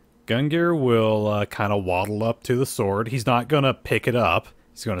 Gungir will kind of waddle up to the sword. He's not going to pick it up.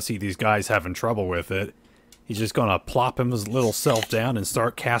 He's going to see these guys having trouble with it. He's just going to plop his little self down and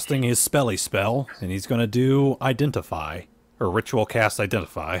start casting his spelly spell. And he's going to do Identify. Or Ritual Cast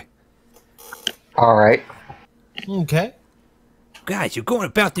Identify. Alright. Okay. Guys, you're going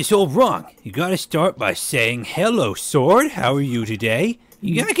about this all wrong. You gotta start by saying, "Hello, sword. How are you today?"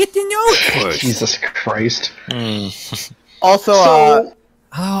 You gotta get to know it first. Jesus Christ. Also, So,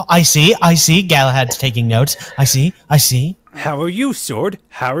 Oh, I see. Galahad's taking notes. I see. How are you, sword?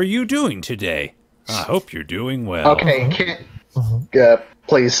 How are you doing today? I hope you're doing well. okay,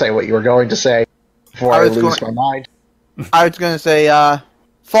 please say what you were going to say before I I was lose going- my mind. I was gonna say,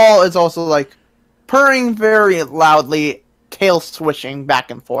 fall is also like purring very loudly, tail swishing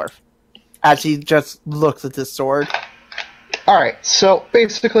back and forth as he just looks at his sword. Alright, so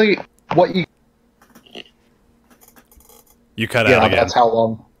basically, what you... You cut out again. That's how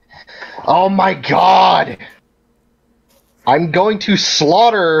long... Oh my god! I'm going to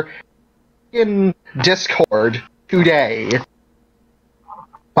slaughter in Discord today.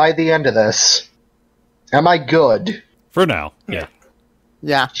 By the end of this. Am I good? For now, yeah.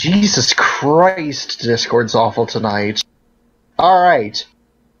 Yeah. Jesus Christ, Discord's awful tonight. Alright.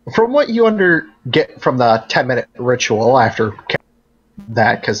 From what you get from the 10-minute ritual after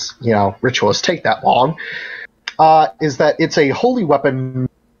that, because, you know, rituals take that long, is that it's a holy weapon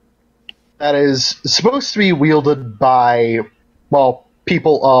that is supposed to be wielded by, well,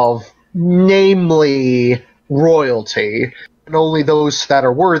 people of namely royalty, and only those that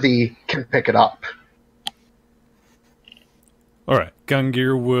are worthy can pick it up. Alright,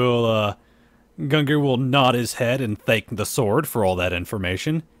 Gungir will nod his head and thank the sword for all that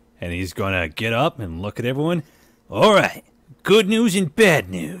information, and he's gonna get up and look at everyone. Alright, good news and bad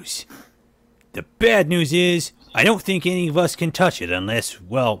news. The bad news is, I don't think any of us can touch it unless,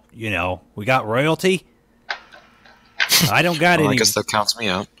 well, you know, we got royalty. I don't got any... I guess that counts me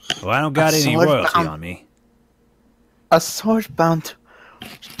out. Well, I don't got any royalty on me. A sword bound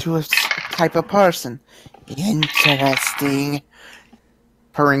to a type of person. Interesting.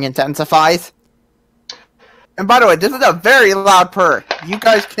 Purring intensifies. And by the way, this is a very loud purr. You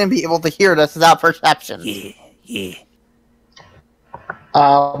guys can be able to hear this without perception. Yeah.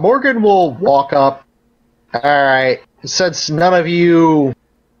 Morgan will walk up. Alright, since none of you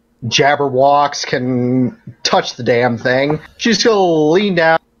jabberwocks can touch the damn thing, she's gonna lean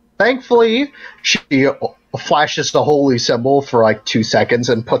down. Thankfully, she flashes the holy symbol for like 2 seconds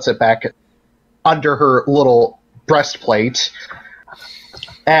and puts it back under her little breastplate,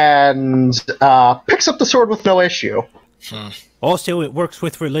 and picks up the sword with no issue. Also, it works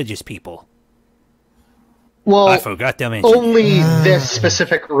with religious people. Well, I forgot to mention. only this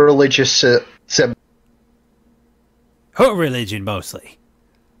specific religious symbol. Her religion, mostly.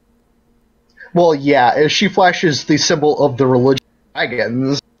 Well, yeah, she flashes the symbol of the religious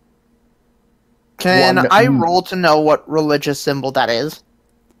dragons. Can I roll to know what religious symbol that is?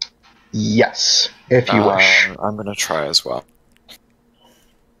 Yes, if you wish. I'm gonna try as well.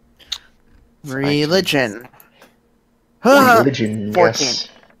 Religion. Religion, 14. yes.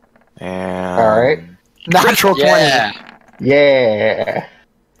 And... Alright. Natural 20. Yeah.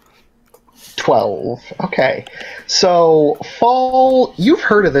 12. Okay. So, Fall, you've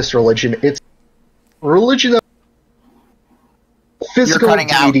heard of this religion. It's religion of physical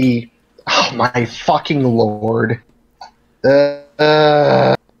cutting out. beauty. Oh my fucking lord.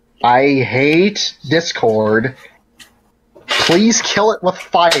 I hate Discord. Please kill it with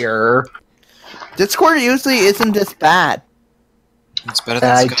fire. Discord usually isn't this bad. It's better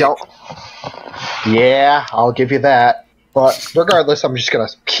than I Skype. don't... Yeah, I'll give you that. But regardless, I'm just gonna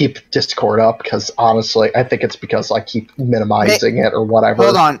keep Discord up, because honestly, I think it's because I keep minimizing it or whatever.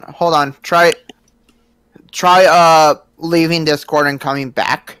 Hold on. Try leaving Discord and coming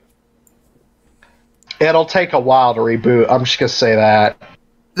back. It'll take a while to reboot, I'm just gonna say that.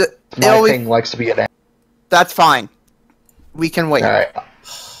 My thing likes to be an... That's fine. We can wait. Alright,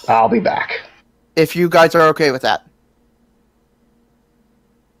 I'll be back. If you guys are okay with that.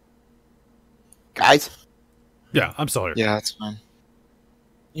 Guys? Yeah, I'm sorry. Yeah, that's fine.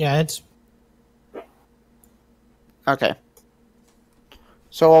 Yeah, it's... Okay.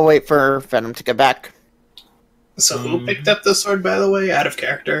 So I'll wait for Venom to get back. So who picked up the sword, by the way, out of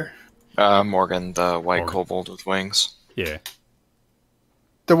character? Morgan, the white kobold with wings. Yeah.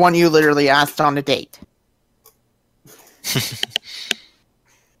 The one you literally asked on a date.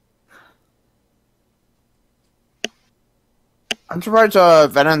 I'm surprised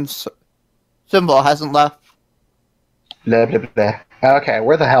Venom's symbol hasn't left. Blah, blah, blah. Okay,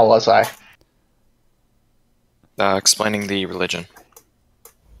 where the hell was I? Explaining the religion.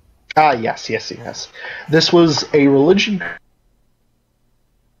 Yes. This was a religion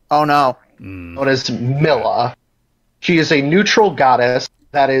Oh no. known as Milla. She is a neutral goddess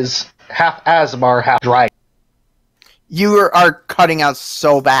that is half Asemar, half dragon. You are cutting out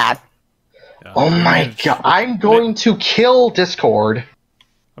so bad. Yeah. Oh my god, I'm going to kill Discord.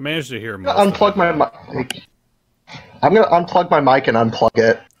 I managed to hear I'm most gonna of unplug it. my mic. I'm gonna unplug my mic and unplug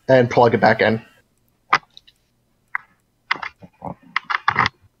it, and plug it back in.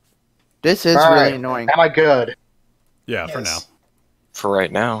 This is All really right. annoying. Am I good? Yeah, for now. Yes. For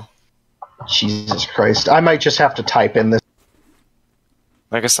right now. Jesus Christ. I might just have to type in this.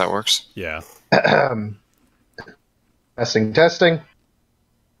 I guess that works. Yeah. Testing.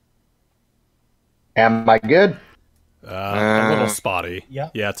 Am I good? A little spotty. Yeah.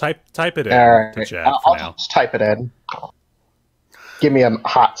 Yeah, type it in All right. to chat I'll for now. just type it in. Give me a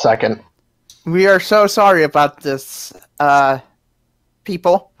hot second. We are so sorry about this,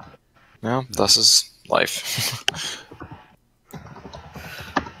 people. No, thus is life.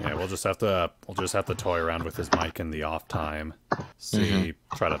 Yeah, we'll just have to toy around with his mic in the off time. See,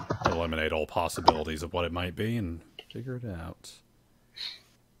 try to eliminate all possibilities of what it might be and figure it out.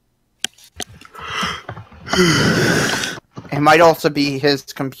 It might also be his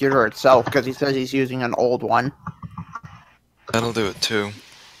computer itself, because he says he's using an old one. That'll do it too.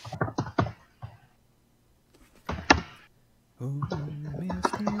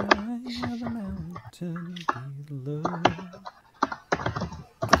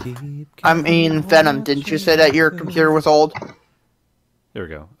 I mean, Venom, didn't you say that your computer was old? There we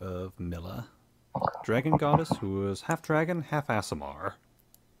go. Of Milla. Dragon goddess who is half dragon, half Asemar.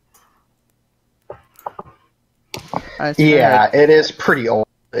 Yeah, it is pretty old.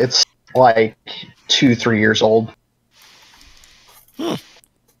 It's like 2-3 years old.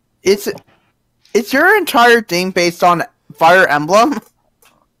 It's your entire thing based on Fire Emblem?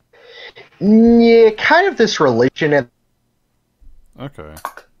 Yeah, kind of this religion and Okay.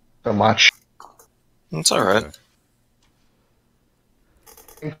 so much. It's alright.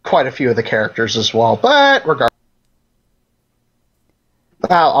 Quite a few of the characters as well, but regardless,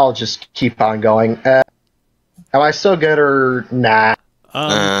 I'll just keep on going. Am I still good or nah?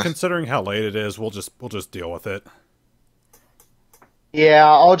 Considering how late it is, we'll just deal with it. Yeah,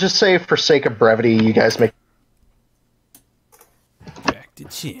 I'll just say for sake of brevity, you guys make. Back to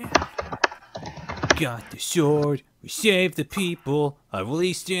chin. Got the sword. We saved the people. I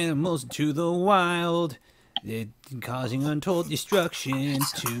released animals into the wild. They're causing untold destruction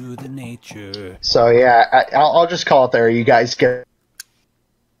to the nature. So yeah, I'll just call it there. You guys get.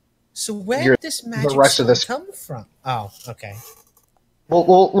 So where You're- did this magic rest of sword this- come from? Oh, okay.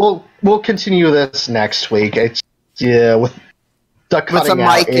 We'll continue this next week. It's with the With cutting a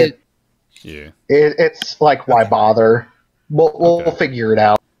out. mic, Yeah. It's like why bother? We'll Okay. figure it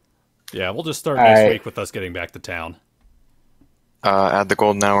out. Yeah, we'll just start All next right. week with us getting back to town. Add the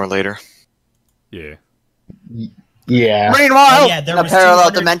golden hour later. Yeah. Yeah. Meanwhile, Oh, yeah, there in a was parallel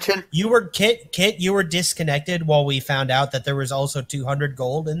 200 dimension. You were Kit. You were disconnected while we found out that there was also 200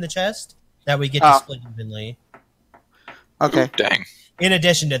 gold in the chest that we get to Oh. split evenly. Okay. Ooh, dang. In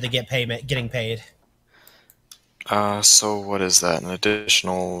addition to the getting paid. So what is that? An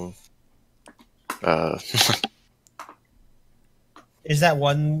additional... Is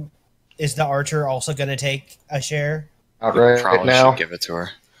the archer also going to take a share? Not right probably now. should give it to her.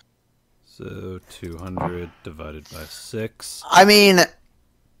 So 200 divided by 6. I mean,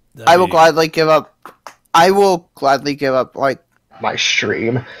 I will gladly give up. I will gladly give up, like, My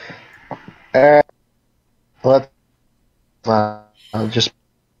stream. Let's just.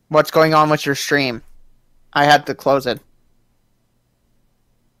 what's going on with your stream. I had to close it.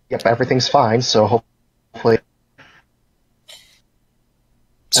 Yep, everything's fine. So hopefully.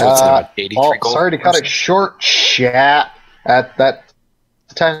 So it's at 83 gold. Sorry to cut it short, chat. At that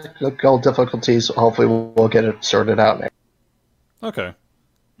technical difficulties, hopefully we'll get it sorted out next. Okay.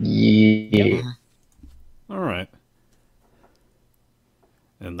 Yeah. All right.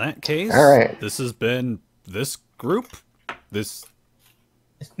 In that case, All right. this has been this group. This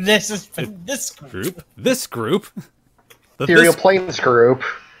This is this group. This group. The Ethereal this, Plains group.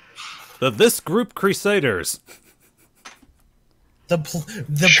 the this group Crusaders.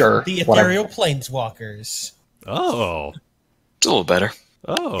 Sure, the whatever. Ethereal Planeswalkers. Oh. It's a little better.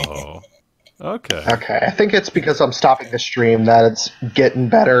 Oh. Okay. Okay, I think it's because I'm stopping the stream that it's getting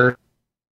better.